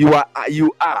 So you are.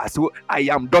 So I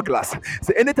am Douglas.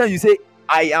 So anytime you say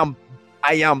I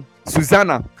am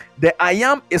Susanna, the I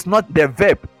am is not the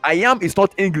verb. I am is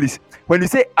not English. When you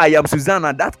say I am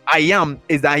Susanna, that I am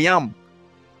is I am.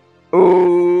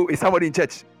 Oh, is somebody in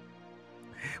church?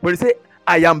 When you say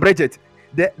I am Bridget,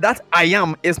 that I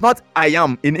am is not I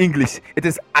am in English. It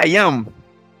is I am.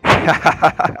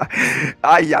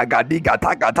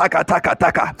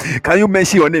 Can you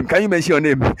mention your name? Can you mention your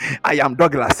name? I am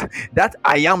Douglas. That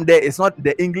I am there is not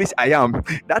the English I am.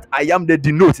 That I am there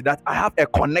denotes that I have a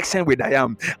connection with I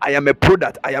am. I am a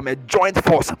product. I am a joint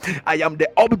force. I am the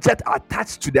object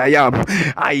attached to the I am.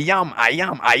 I am. I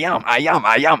am. I am. I am.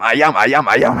 I am. I am. I am.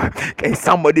 I am. Is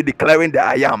somebody declaring the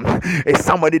I am? Is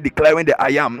somebody declaring the I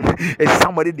am? Is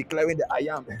somebody declaring the I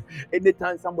am?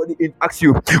 Anytime somebody asks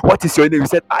you, what is your name? You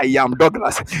said, I am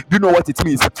Douglas. Do you know what it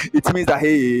means? It means that,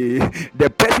 hey, the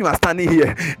person you are standing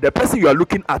here, the person you are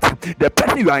looking at, the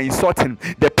person you are insulting,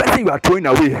 the person you are throwing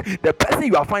away, the person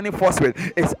you are finding fault with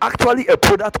is actually a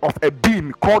product of a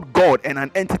being called God and an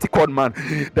entity called man.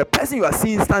 The person you are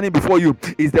seeing standing before you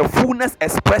is the fullness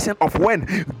expression of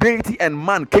when deity and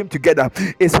man came together.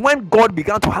 It's when God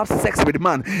began to have sex with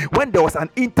man. When there was an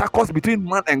intercourse between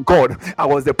man and God, I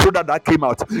was the product that came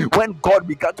out. When God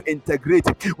began to integrate,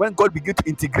 when God began to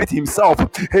integrate himself,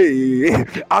 hey,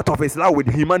 out of his love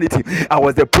with humanity, I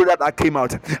was the product that came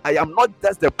out. I am not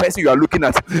just the person you are looking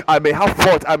at. I may have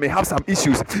fault, I may have some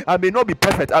issues, I may not be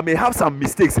perfect, I may have some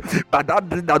mistakes, but that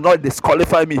does not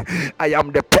disqualify me. I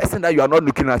am the person that you are not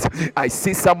looking at. I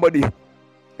see somebody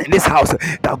in this house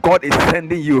that God is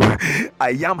sending you.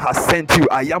 I am has sent you.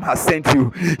 I am has sent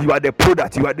you. You are the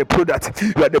product. You are the product.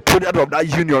 You are the product of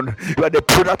that union. You are the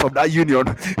product of that union.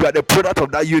 You are the product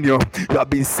of that union. You have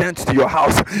been sent to your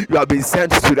house. You have been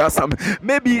sent to that some.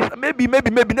 Maybe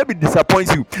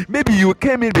disappoints you. Maybe you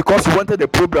came in because you wanted a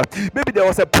problem. Maybe there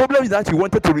was a problem that you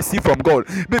wanted to receive from God.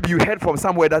 Maybe you heard from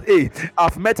somewhere that, hey,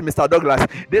 I've met Mr. Douglas.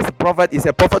 This prophet is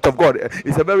a prophet of God.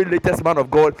 He's a very latest man of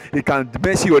God. He can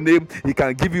mention your name. He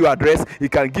can give you address, he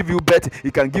can give you birth, he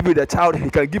can give you the child, he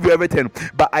can give you everything.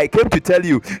 But I came to tell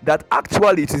you that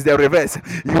actually it is the reverse.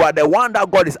 You are the one that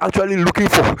God is actually looking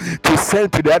for to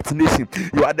send to that nation.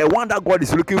 You are the one that God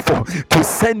is looking for to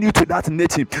send you to that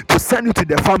nation, to send you to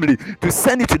the family, to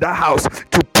send you to that house,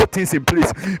 to put things in place.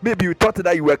 Maybe you thought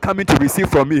that you were coming to receive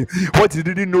from me. What you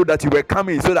didn't know that you were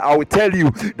coming, so that I will tell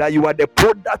you that you are the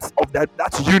product of that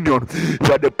union.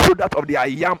 You are the product of the I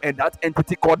am and that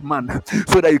entity called man,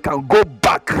 so that you can go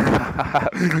back.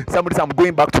 Somebody say, I'm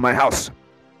going back to my house.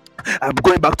 I'm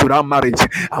going back to that marriage.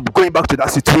 I'm going back to that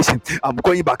situation. I'm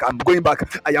going back.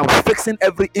 I am fixing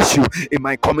every issue in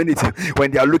my community.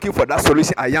 When they are looking for that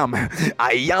solution, I am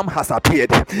has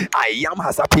appeared. I am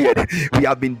has appeared. We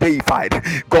have been deified.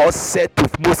 God said to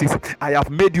Moses, I have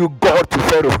made you God to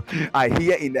Pharaoh. I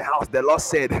hear in the house the Lord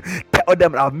said, tell all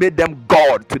them, I've made them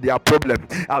God to their problem.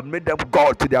 I've made them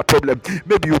God to their problem.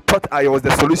 Maybe you thought I was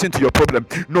the solution to your problem.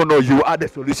 No, you are the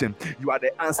solution. You are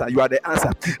the answer. You are the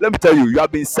answer. Let me tell you, you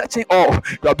have been searching all.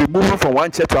 You have been moving from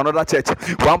one church to another church,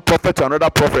 one prophet to another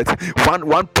prophet,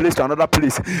 one place to another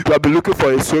place. You have been looking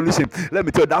for a solution. Let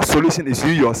me tell you, that solution is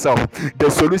you yourself. The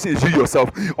solution is you yourself.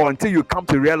 Until you come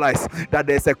to realize that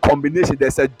there's a combination,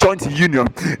 there's a joint union,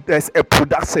 there's a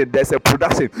production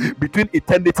between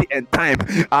eternity and time.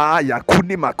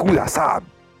 Yakuni makula sa.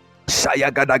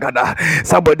 Shaya gada gada.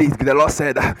 Somebody, the Lord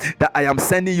said that I am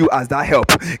sending you as that help.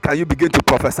 Can you begin to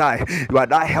prophesy? You are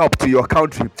that help to your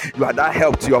country. You are that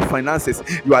help to your finances.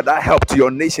 You are that help to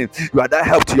your nation. You are that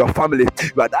help to your family.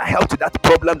 You are that help to that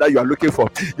problem that you are looking for.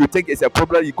 You think it's a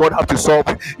problem you God have to solve.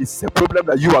 It's a problem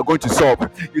that you are going to solve.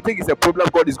 You think it's a problem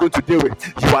God is going to deal with.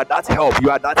 You are that help.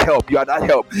 You are that help. You are that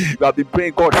help. You have been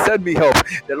praying, God, send me help.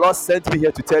 The Lord sent me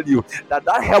here to tell you that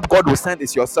help God will send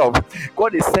is yourself.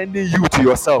 God is sending you to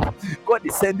yourself. God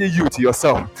is sending you to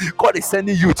yourself. God is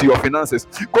sending you to your finances.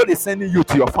 God is sending you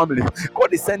to your family.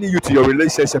 God is sending you to your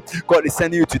relationship. God is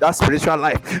sending you to that spiritual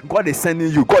life. God is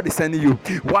sending you. God is sending you.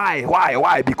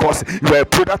 Why? Because you are a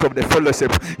product of the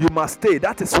fellowship. You must stay.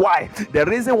 That is why. The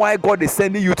reason why God is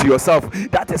sending you to yourself.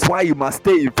 That is why you must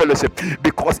stay in fellowship.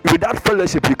 Because without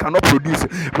fellowship, you cannot produce.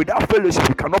 Without fellowship,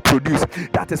 you cannot produce.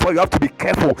 That is why you have to be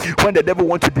careful when the devil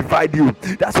wants to divide you.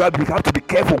 That's why you have to be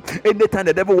careful. Anytime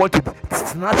the devil wants to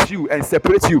snatch you and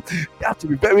separate you, you have to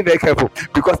be very, very careful,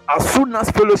 because as soon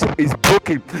as fellowship is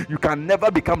broken, you can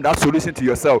never become that solution to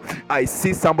yourself. I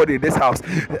see somebody in this house.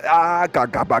 Shaya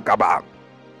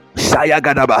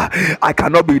Gadaba. I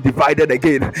cannot be divided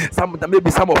again. Maybe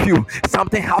some of you,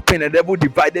 something happened and the devil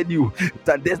divided you.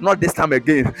 There's not this time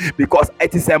again, because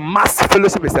it is a must.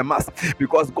 Fellowship is a must,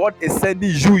 because God is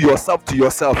sending you yourself to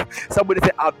yourself. Somebody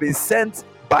say, I've been sent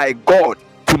by God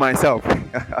to myself.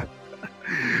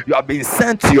 You have been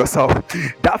sent to yourself.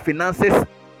 That finances,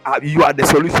 you are the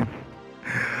solution.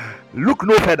 Look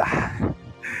no further.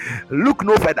 Look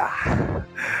no further.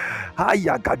 That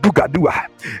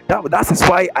is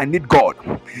why I need God.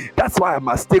 That's why I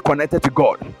must stay connected to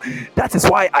God. That is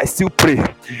why I still pray.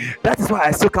 That is why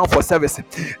I still come for service.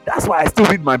 That's why I still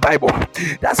read my Bible.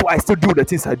 That's why I still do the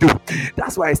things I do.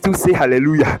 That's why I still say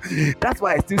hallelujah. That's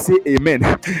why I still say amen.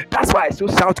 That's why I still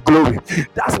shout glory.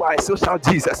 That's why I still shout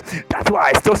Jesus. That's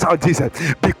why I still shout Jesus.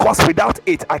 Because without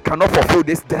it, I cannot fulfill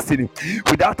this destiny.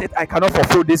 Without it, I cannot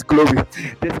fulfill this glory.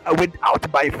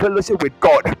 Without my fellowship with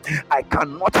God, I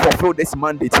cannot fulfill this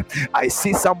mandate. I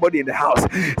see somebody in the house.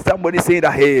 Somebody saying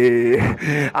that, hey,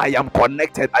 I am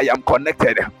connected. I am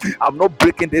connected. I'm not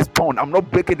breaking this bond. I'm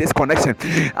not breaking this connection.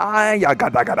 It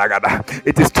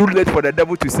is too late for the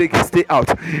devil to say stay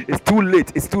out. It's too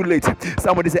late. It's too late.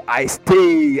 Somebody say, I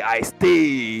stay. I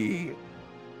stay.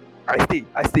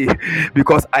 I stay.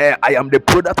 Because I am the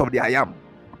product of the I am.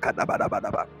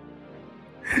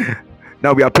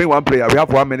 Now we are praying one prayer. We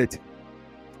have 1 minute.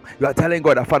 You are telling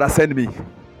God, Father, send me.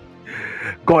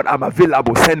 God, I'm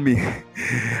available. Send me.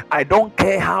 I don't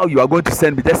care how you are going to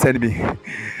send me. Just send me.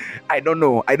 I don't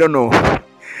know.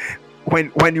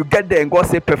 When you get there and God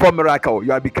say perform miracle,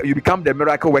 you become the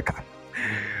miracle worker.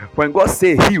 When God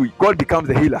say heal, God becomes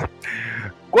the healer.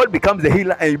 God becomes the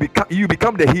healer, and you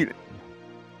become the healer.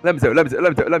 Let me tell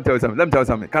you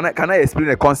something. Can I explain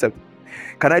a concept?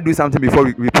 Can I do something before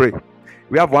we pray?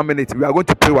 We have 1 minute. We are going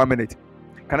to pray 1 minute.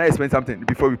 Can I explain something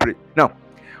before we pray? Now,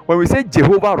 when we say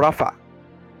Jehovah Rapha,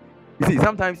 you see,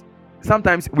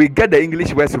 sometimes we get the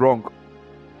English words wrong.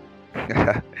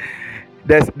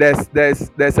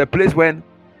 There's a place when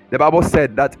the Bible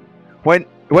said that when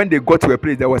they got to a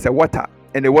place, there was a water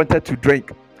and they wanted to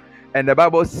drink, and the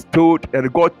Bible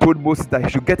God told Moses that he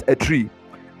should get a tree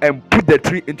and put the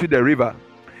tree into the river,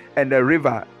 and the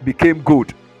river became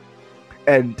good,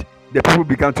 and the people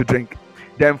began to drink.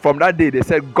 Then from that day they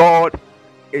said God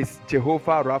is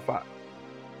Jehovah Rapha.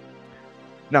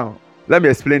 Now let me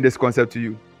explain this concept to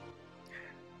you.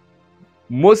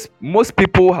 Most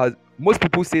people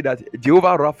say that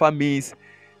Jehovah Rapha means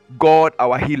God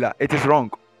our healer. It is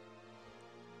wrong.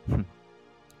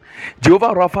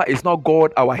 Jehovah Rapha is not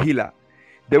God our healer.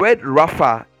 The word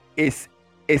Rapha is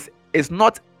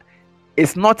not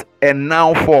a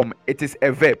noun form. It is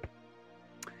a verb.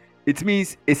 It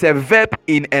means it's a verb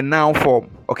in a noun form.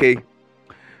 Okay,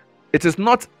 it is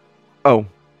not. When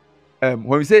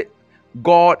we say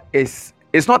God it's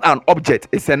not an object.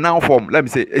 It's a noun form. Let me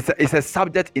say it's a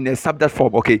subject in a subject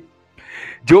form. Okay,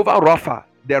 Jehovah Rapha.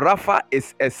 The Rapha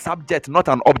is a subject, not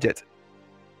an object.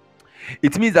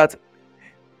 It means that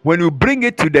when you bring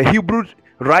it to the Hebrew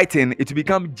writing, it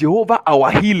becomes Jehovah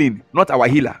our healing, not our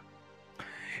healer.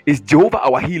 It's Jehovah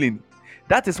our healing.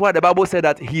 That is why the Bible said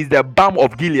that He's the balm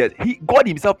of Gilead. God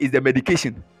Himself is the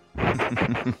medication.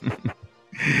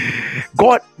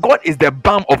 God is the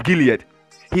balm of Gilead.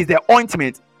 He's the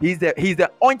ointment. He's the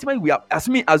ointment we have.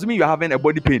 Assuming you're having a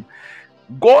body pain.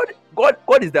 God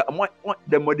is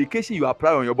the medication you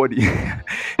apply on your body.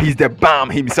 He's the balm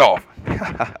Himself.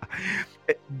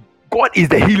 God is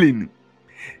the healing.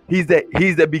 He's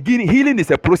the beginning. Healing is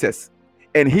a process,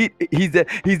 and he's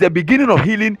the beginning of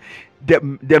healing,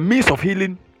 the means of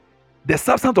healing, the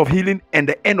substance of healing, and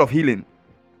the end of healing.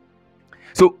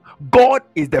 So God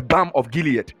is the balm of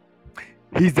Gilead.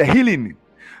 He's the healing.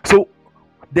 So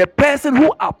the person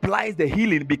who applies the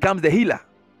healing becomes the healer.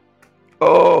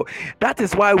 Oh, that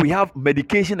is why we have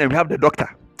medication and we have the doctor.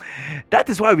 That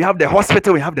is why we have the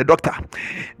hospital, we have the doctor.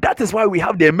 That is why we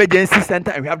have the emergency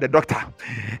center and we have the doctor.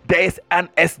 There's a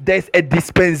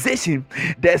dispensation.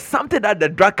 There's something that the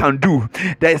drug can do.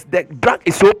 The drug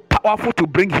is so powerful to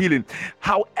bring healing.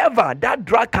 However, that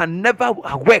drug can never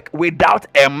work without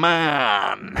a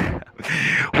man.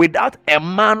 Without a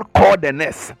man called the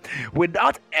nurse.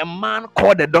 Without a man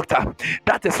called the doctor.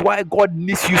 That is why God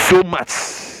needs you so much.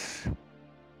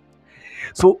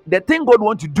 So the thing God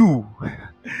wants to do,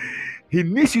 He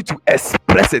needs you to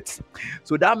express it.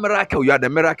 So that miracle, you are the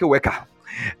miracle worker.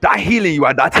 That healing, you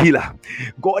are that healer.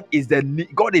 God is the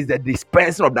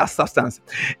dispenser of that substance,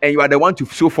 and you are the one to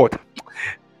show forth.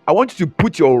 I want you to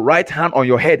put your right hand on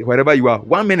your head wherever you are.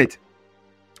 1 minute.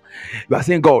 You are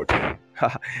saying, God,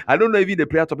 I don't know if it's the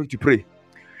prayer topic to pray.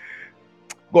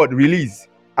 God, release.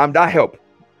 I'm that help.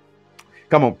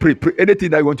 Come on, pray.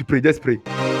 Anything that you want to pray, just pray.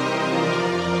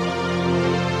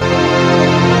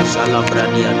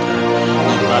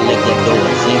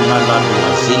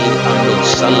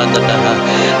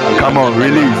 Come on,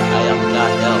 release. I am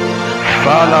that help.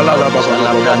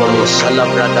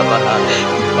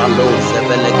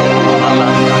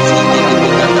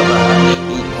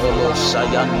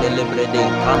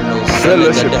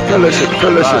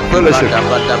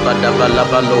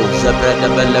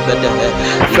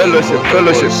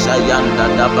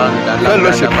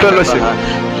 Fellowship.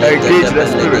 Engage the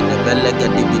spirit.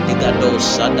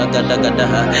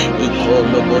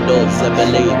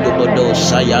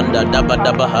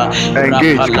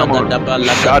 Engage, come on.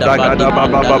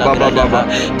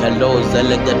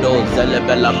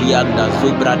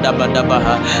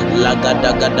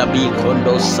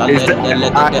 Is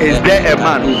there a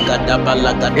man?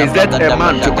 Is that a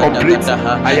man to complete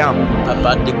I am?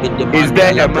 Is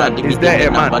there a man? Is there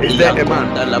a man? Is there a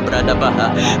man?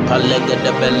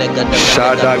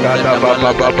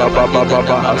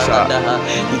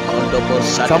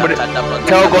 Somebody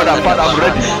tell God that, Father, I'm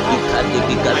ready.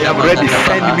 I am ready.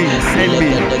 Send me.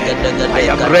 I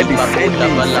am ready. Send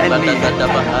me.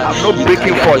 I'm not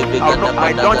breaking forth.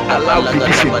 I don't allow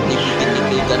division.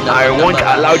 I won't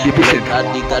allow division.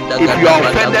 If you are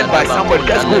offended by somebody,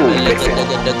 just go fix it.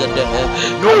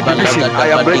 No division.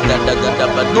 I am ready.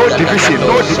 No division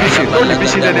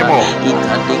anymore.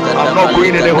 I'm not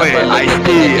going anywhere. I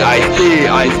stay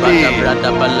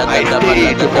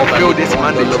to fulfill this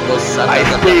mandate. I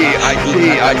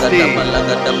stay.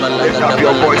 Lift up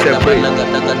your voice and pray.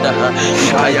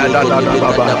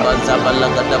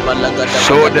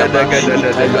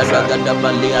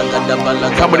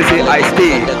 Somebody say, I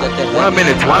stay. 1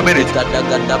 minute.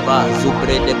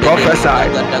 Prophesy.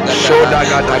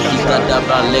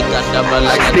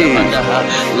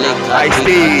 I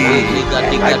stay.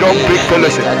 I don't break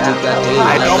fellowship.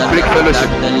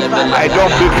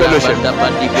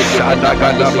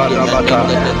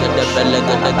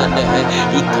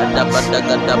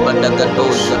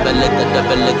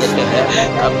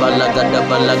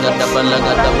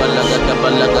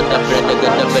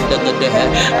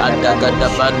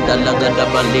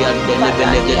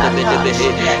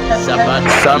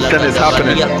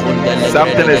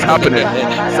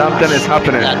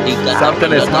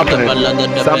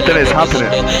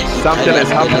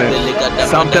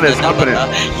 Something is happening.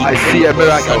 I see a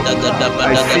miracle.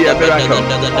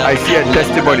 I see a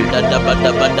testimony.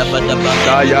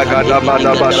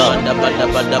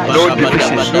 No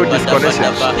division, no disconnection.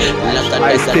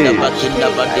 I stay.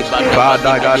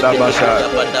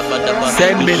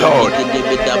 Send me, Lord.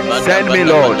 Send me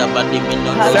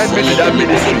to that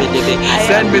ministry.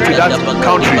 Send me to that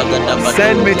country.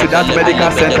 Send me to that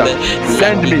medical center.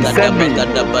 Send me.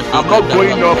 I'm not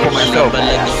going off for myself.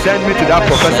 Send me to that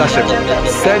professorship.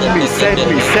 Send me.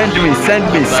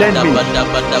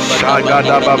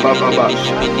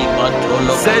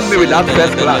 Send me with that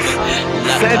first class.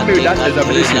 Send me with that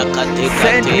examination.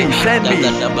 Send me.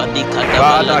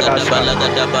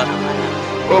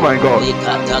 Oh my God.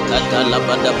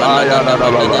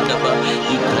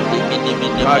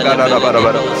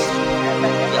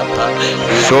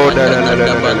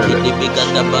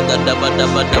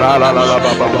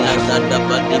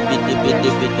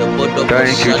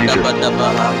 Thank you, Jesus.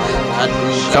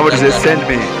 Somebody say, send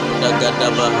me.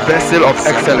 Vessel of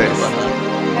excellence.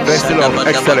 Vessel of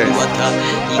excellence.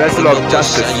 Vessel of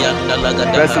justice.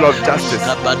 Vessel of justice.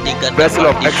 Vessel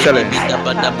of excellence.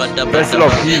 Vessel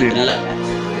of healing.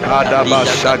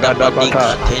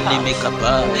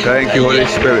 Thank you, Holy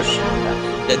Spirit.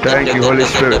 Thank you, Holy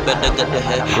Spirit.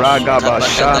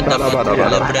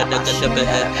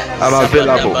 I'm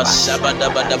available.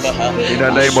 In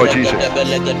the name of Jesus. In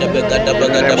the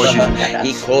name of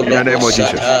Jesus. In the name of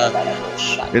Jesus.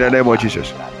 In the name of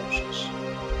Jesus.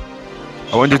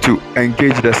 I want you to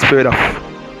engage the spirit of.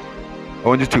 I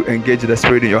want you to engage the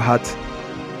spirit in your heart.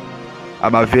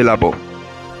 I'm available.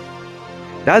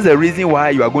 That's the reason why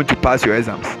you are going to pass your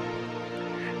exams.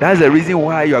 That's the reason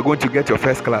why you are going to get your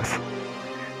first class.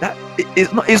 That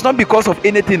it's not because of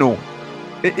anything. No,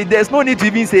 there's no need to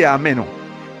even say amen. No.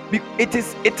 It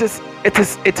is.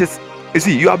 You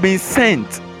see, you have been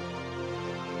sent.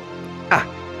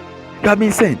 You have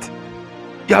been sent.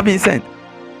 You have been sent.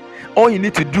 All you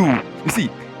need to do, you see,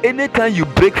 anytime you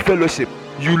break fellowship,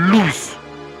 you lose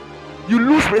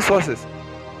resources.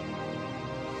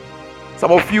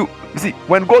 Some of you see,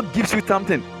 when God gives you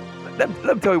something, let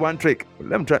me tell you one trick.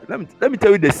 Let me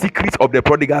tell you the secret of the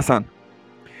prodigal son.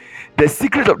 The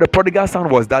secret of the prodigal son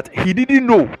was that he didn't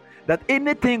know that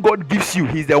anything God gives you,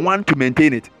 he's the one to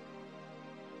maintain it.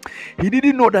 He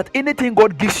didn't know that anything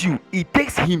God gives you, it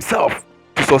takes himself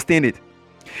to sustain it.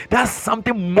 That's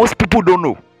something most people don't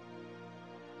know.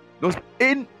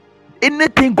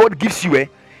 Anything God gives you,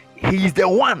 he is the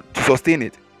one to sustain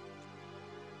it.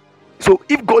 So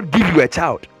if God gives you a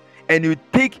child and you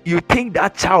think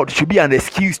that child should be an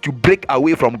excuse to break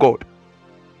away from God,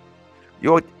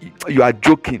 you are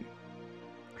joking.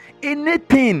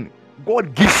 Anything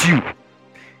God gives you,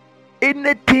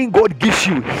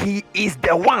 he is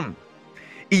the one.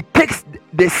 It takes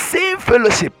the same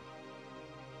fellowship.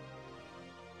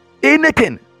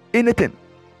 Anything, he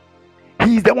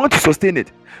is the one to sustain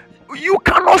it. You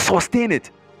cannot sustain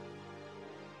it.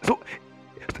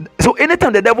 So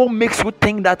anytime the devil makes you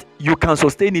think that you can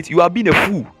sustain it, you are being a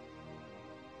fool.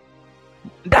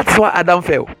 That's why Adam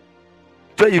fell.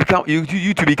 So you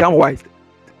to become wise.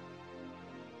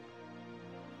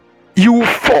 You will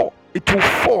fall. It will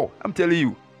fall. I'm telling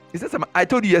you. I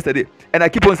told you yesterday, and I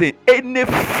keep on saying, any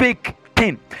fake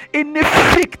thing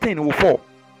will fall.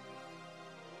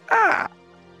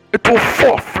 It will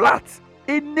fall flat.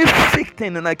 Any fake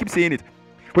thing, and I keep saying it.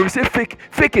 When we say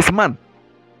fake is man.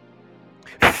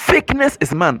 Fakeness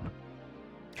is man.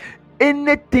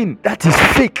 Anything that is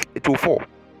fake, it will fall.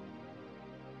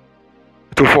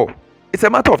 It will fall. It's a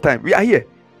matter of time. We are here.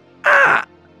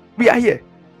 We are here.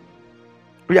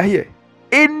 We are here.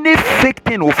 Any fake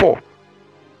thing will fall.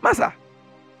 Master,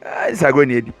 this is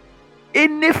going.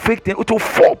 Any fake thing, it will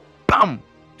fall. Bam!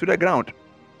 To the ground.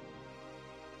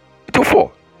 It will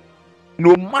fall.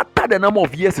 No matter the number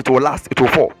of years it will last, it will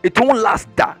fall. It won't last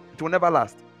that. It will never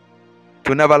last. It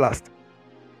will never last.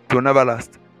 It will never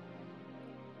last.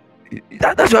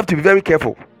 That's why you have to be very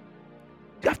careful.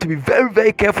 You have to be very,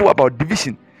 very careful about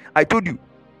division. I told you,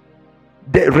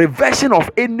 the reversion of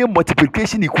any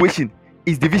multiplication equation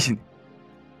is division.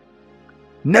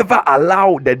 Never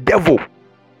allow the devil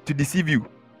to deceive you.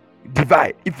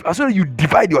 Divide. As soon as you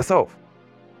divide yourself,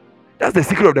 that's the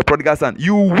secret of the prodigal son.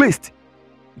 You waste.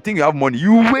 You think you have money,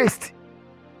 you waste.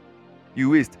 You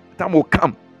waste. Time will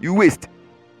come. You waste.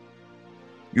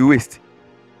 You waste.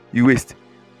 You waste.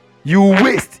 You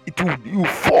waste. You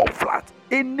fall flat.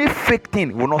 Any fake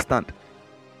thing will not stand.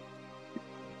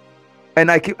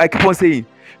 And I keep on saying,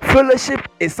 fellowship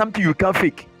is something you can't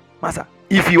fake, Master.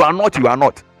 If you are not, you are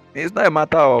not. It's not a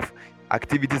matter of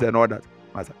activities and all that,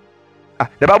 Master.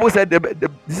 The Bible said,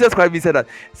 Jesus Christ said that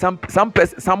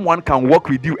someone can walk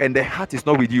with you and the heart is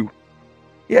not with you.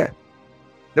 Yeah,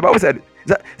 the Bible said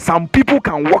that some people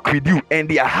can walk with you and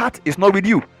their heart is not with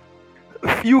you.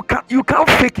 You can't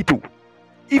fake it too.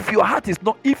 If your heart is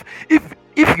not, if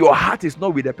your heart is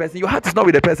not with the person, your heart is not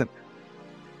with the person.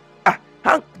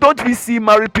 Don't we see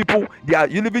married people?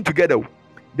 You living together.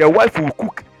 Their wife will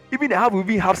cook. Even they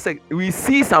have sex. We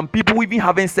see some people even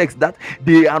having sex that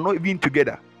they are not even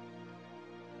together.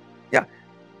 Yeah.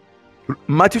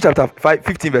 Matthew chapter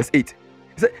 15 verse 8.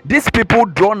 These people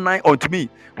draw nigh unto me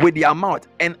with their mouth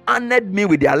and honored me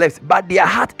with their lips, but their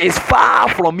heart is far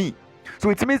from me. So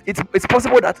it means it's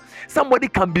possible that somebody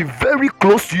can be very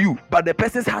close to you, but the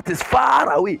person's heart is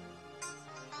far away.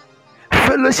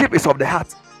 Fellowship is of the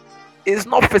heart. It's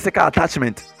not physical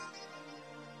attachment.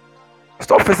 It's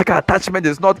not physical attachment.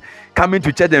 It's not coming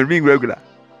to church and being regular.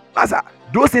 Master,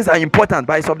 those things are important,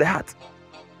 but it's of the heart.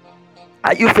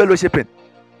 Are you fellowshipping?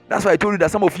 That's why I told you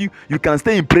that some of you can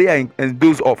stay in prayer and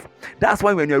doze off. That's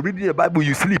why when you're reading the Bible,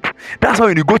 you sleep. That's why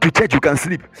when you go to church, you can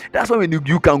sleep. That's why when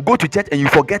you can go to church and you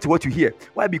forget what you hear.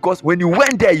 Why? Because when you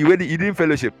went there, you didn't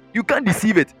fellowship. You can't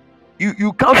deceive it.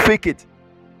 You can't fake it.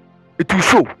 It will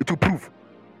show. It will prove.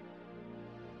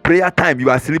 Prayer time,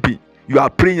 you are sleeping. You are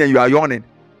praying and you are yawning.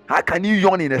 How can you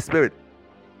yawn in the spirit?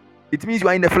 It means you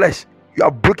are in the flesh. You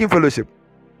are breaking fellowship.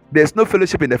 There's no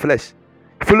fellowship in the flesh.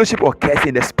 Fellowship occurs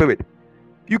in the spirit.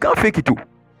 You can't fake it too.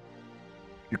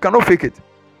 You cannot fake it.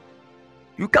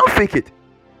 You can't fake it.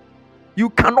 You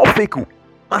cannot fake it.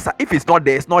 Master, if it's not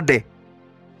there, it's not there.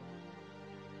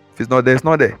 If it's not there, it's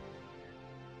not there.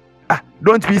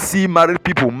 Don't we see married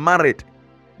people married?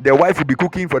 The wife will be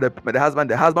cooking for the husband.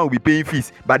 The husband will be paying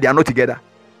fees, but they are not together.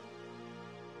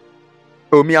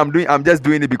 Oh, me, I'm just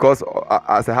doing it because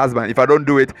as a husband, if I don't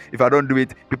do it,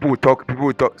 people will talk.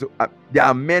 So there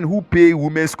are men who pay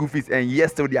women's school fees, and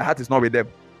yes, still their heart is not with them.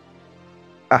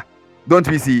 Don't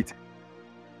we see it?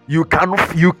 You can't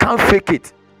fake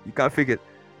it. You can't fake it.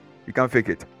 You can't fake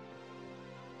it.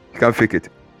 You can't fake it.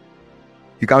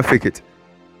 You can't fake it.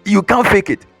 You can't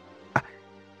fake it.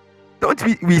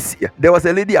 Don't we see? There was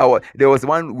a lady. There was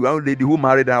one lady who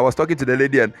married, and I was talking to the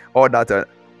lady and all that.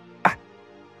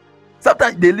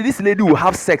 Sometimes this lady will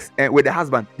have sex with the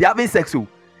husband. They're having sex too.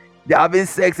 They're having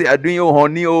sex. They are doing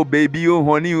honey, baby,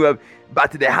 honey.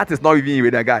 But the heart is not even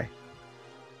with the guy.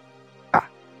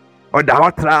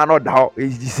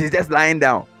 She's just lying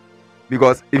down.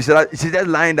 Because if she's just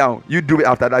lying down, you do it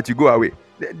after that, you go away.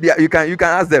 You can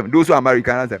ask them. Those who are married, you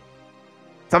can ask them.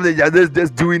 Sometimes they're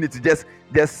just doing it just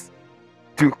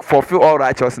to fulfill all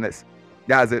righteousness.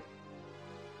 That's it.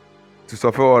 To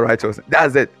fulfill all righteousness.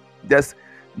 That's it.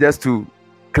 Just to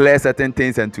clear certain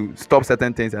things and to stop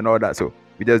certain things and all that. So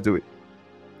we just do it.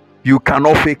 You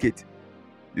cannot fake it.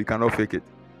 You cannot fake it.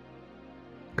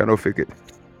 You cannot fake it.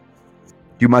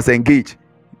 You must engage.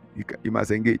 You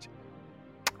must engage.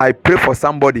 I pray for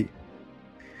somebody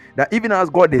that even as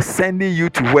God is sending you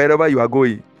to wherever you are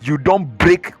going, you don't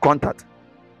break contact.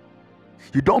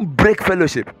 You don't break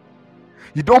fellowship.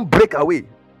 You don't break away.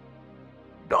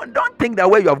 Don't think that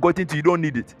where you have gotten to, you don't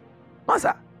need it.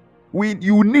 Master,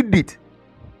 you need it.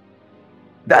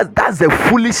 That's the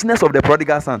foolishness of the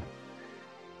prodigal son.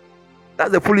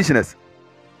 That's the foolishness.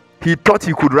 He thought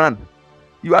he could run.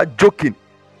 You are joking.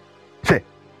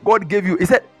 God gave you, he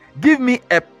said, give me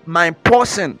my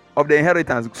portion of the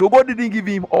inheritance. So God didn't give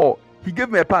him all. He gave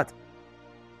me a part.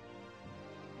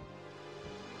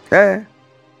 He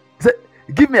said,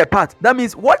 give me a part. That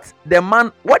means what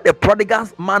the prodigal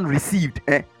man received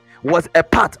was a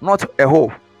part, not a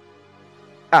whole.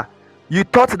 You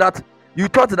thought that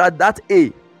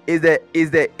A is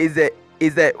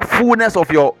the fullness of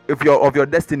your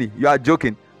destiny. You are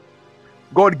joking.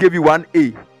 God gave you one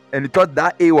A, and you thought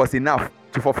that A was enough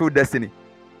to fulfill destiny.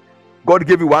 God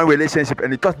gave you one relationship,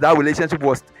 and you thought that relationship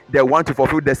was the one to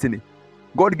fulfill destiny.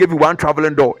 God gave you one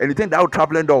traveling door, and you think that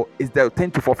traveling door is the thing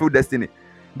to fulfill destiny.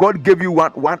 God gave you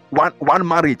one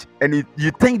marriage, and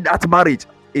you think that marriage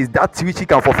is that which he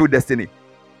can fulfill destiny.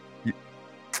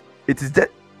 It is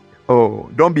that. Oh,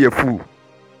 don't be a fool.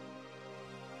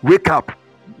 Wake up.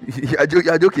 You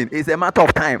are joking. It's a matter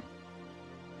of time.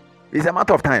 It's a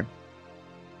matter of time.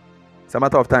 It's a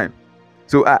matter of time.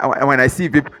 So when I see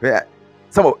people,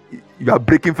 some of you are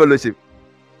breaking fellowship.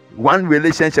 One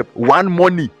relationship, one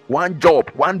money, one job,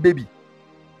 one baby.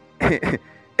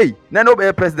 Hey, no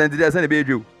president is send a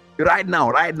baby right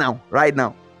now.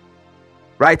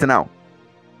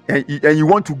 And you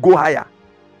want to go higher.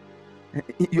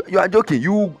 You are joking.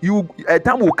 A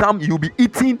time will come, you'll be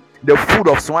eating the food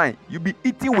of swine. You'll be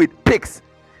eating with pigs.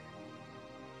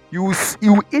 You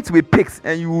eat with pigs,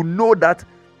 and you will know that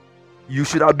you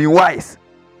should have been wise.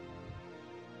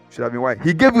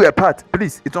 He gave you a part.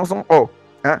 Please, it's not all.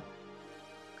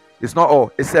 It's not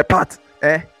all. It's a part.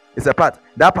 It's a part.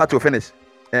 That part will finish.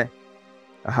 That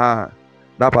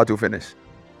part will finish.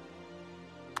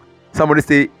 Somebody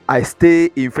say, I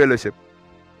stay in fellowship.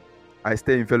 I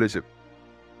stay in fellowship.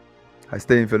 I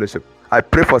stay in fellowship. I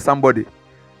pray for somebody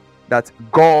that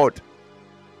God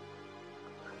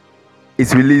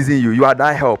is releasing you. You are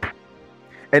that help.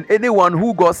 And anyone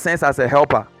who God sends as a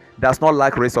helper does not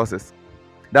lack resources.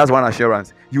 That's one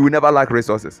assurance. You will never lack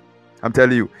resources. I'm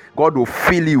telling you, God will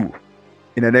fill you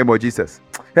in the name of Jesus.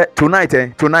 Tonight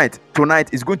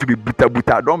is going to be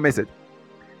buta. Don't miss it.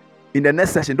 In the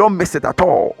next session, don't miss it at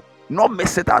all. Not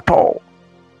miss it at all.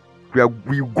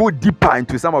 We go deeper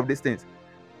into some of these things.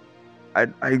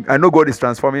 I know God is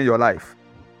transforming your life.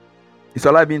 Is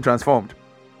your life being transformed?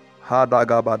 Is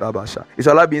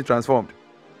your life being transformed?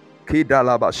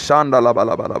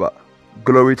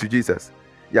 Glory to Jesus.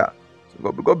 Yeah.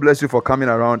 So God bless you for coming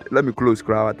around. Let me close.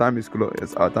 Our time is close.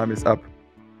 Yes, our time is up.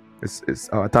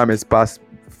 Our time is past.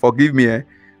 Forgive me.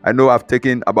 I know I've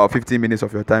taken about 15 minutes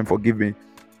of your time. Forgive me.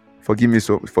 Forgive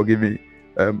me.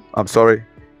 I'm sorry.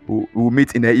 We'll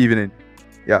meet in the evening.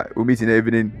 Yeah, we'll meet in the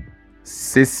evening,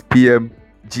 6 p.m.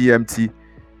 GMT.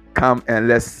 Come and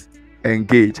let's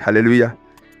engage. Hallelujah.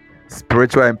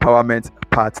 Spiritual empowerment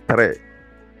part 3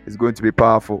 is going to be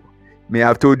powerful. May I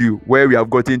have told you where we have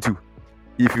gotten to.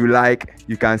 If you like,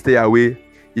 you can stay away.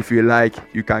 If you like,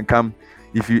 you can come.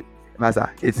 If you, Master,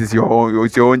 it's your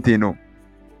own thing. No,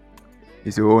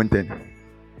 it's your own thing.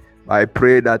 But I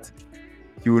pray that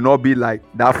you will not be like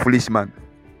that foolish man.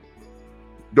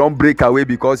 Don't break away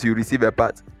because you receive a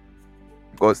part,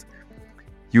 because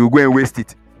you will go and waste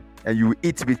it, and you will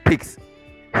eat with pigs.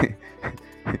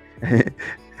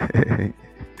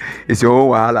 It's your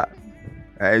own wahala.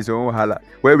 It's your own wahala.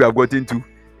 Where we have gotten to,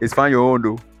 it's find your own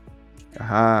though.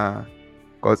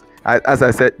 Because as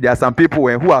I said, there are some people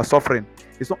who are suffering.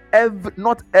 It's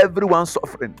not everyone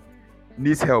suffering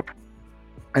needs help.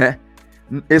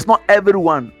 It's not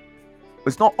everyone.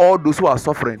 It's not all those who are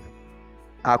suffering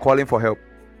are calling for help.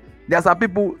 There are some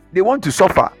people, they want to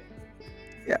suffer.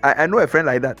 Yeah, I know a friend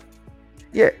like that.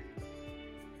 Yeah.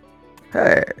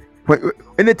 Hey.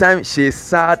 Anytime she's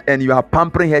sad and you are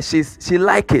pampering her, she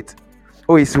like it.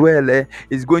 Oh, it's well,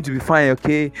 it's going to be fine,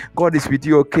 okay? God is with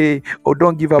you, okay? Oh,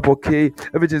 don't give up, okay?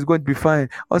 Everything is going to be fine.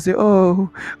 I'll say, oh,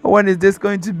 when is this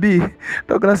going to be?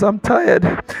 Douglas, I'm tired.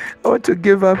 I want to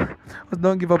give up.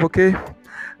 Don't give up, okay?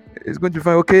 It's going to be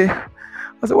fine, okay? I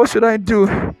said, what should I do?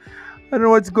 I don't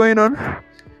know what's going on.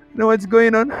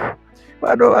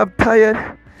 But I'm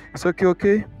tired. It's okay,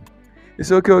 okay?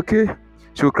 It's okay, okay?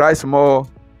 She'll cry small.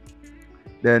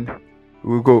 Then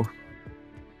we'll go.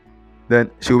 Then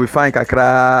she'll be fine,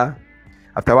 kakra.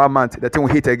 After 1 month, the thing will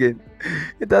hit again.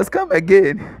 It has come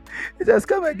again.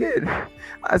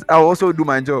 I'll also do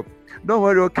my job. Don't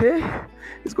worry, okay?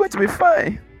 It's going to be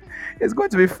fine.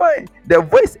 The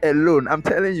voice alone, I'm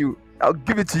telling you, I'll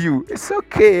give it to you. It's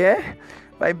okay,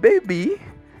 my baby.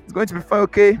 It's going to be fine,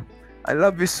 okay? I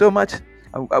love you so much.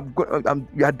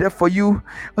 We are there for you.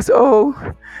 I say, oh,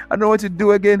 I don't know what to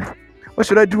do again. What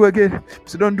should I do again?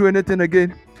 So don't do anything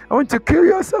again. I want to kill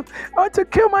yourself. I want to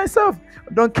kill myself.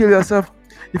 Don't kill yourself.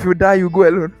 If you die, you go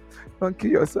alone. Don't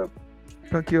kill yourself.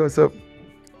 From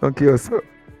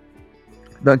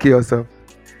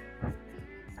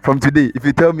today, if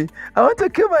you tell me, I want to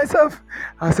kill myself,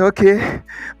 I say, okay,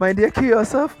 my dear, kill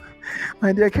yourself.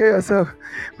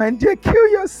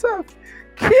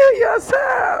 Kill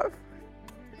yourself.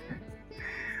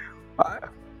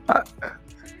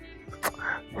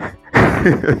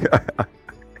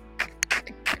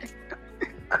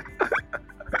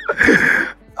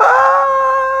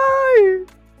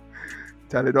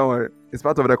 Charlie, don't worry. It's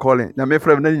part of the calling. Now, my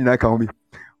friend,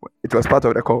 it was part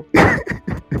of the call.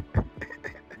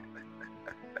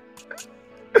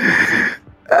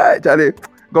 Charlie,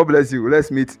 God bless you.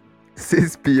 Let's meet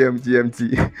 6 p.m.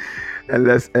 GMT and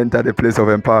let's enter the place of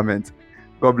empowerment.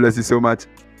 God bless you so much.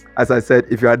 As I said,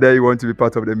 if you are there, you want to be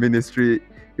part of the ministry,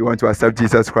 you want to accept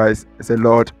Jesus Christ as a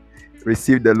Lord,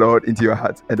 receive the Lord into your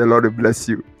heart and the Lord will bless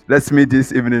you. Let's meet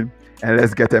this evening and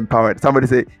let's get empowered. Somebody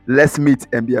say, let's meet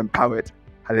and be empowered.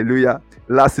 Hallelujah.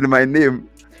 Lastly, my name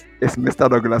is Mr.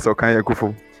 Douglas Okanya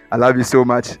Kufu. I love you so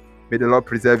much. May the Lord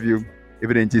preserve you,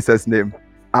 even in Jesus' name.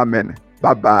 Amen.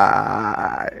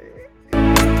 Bye-bye.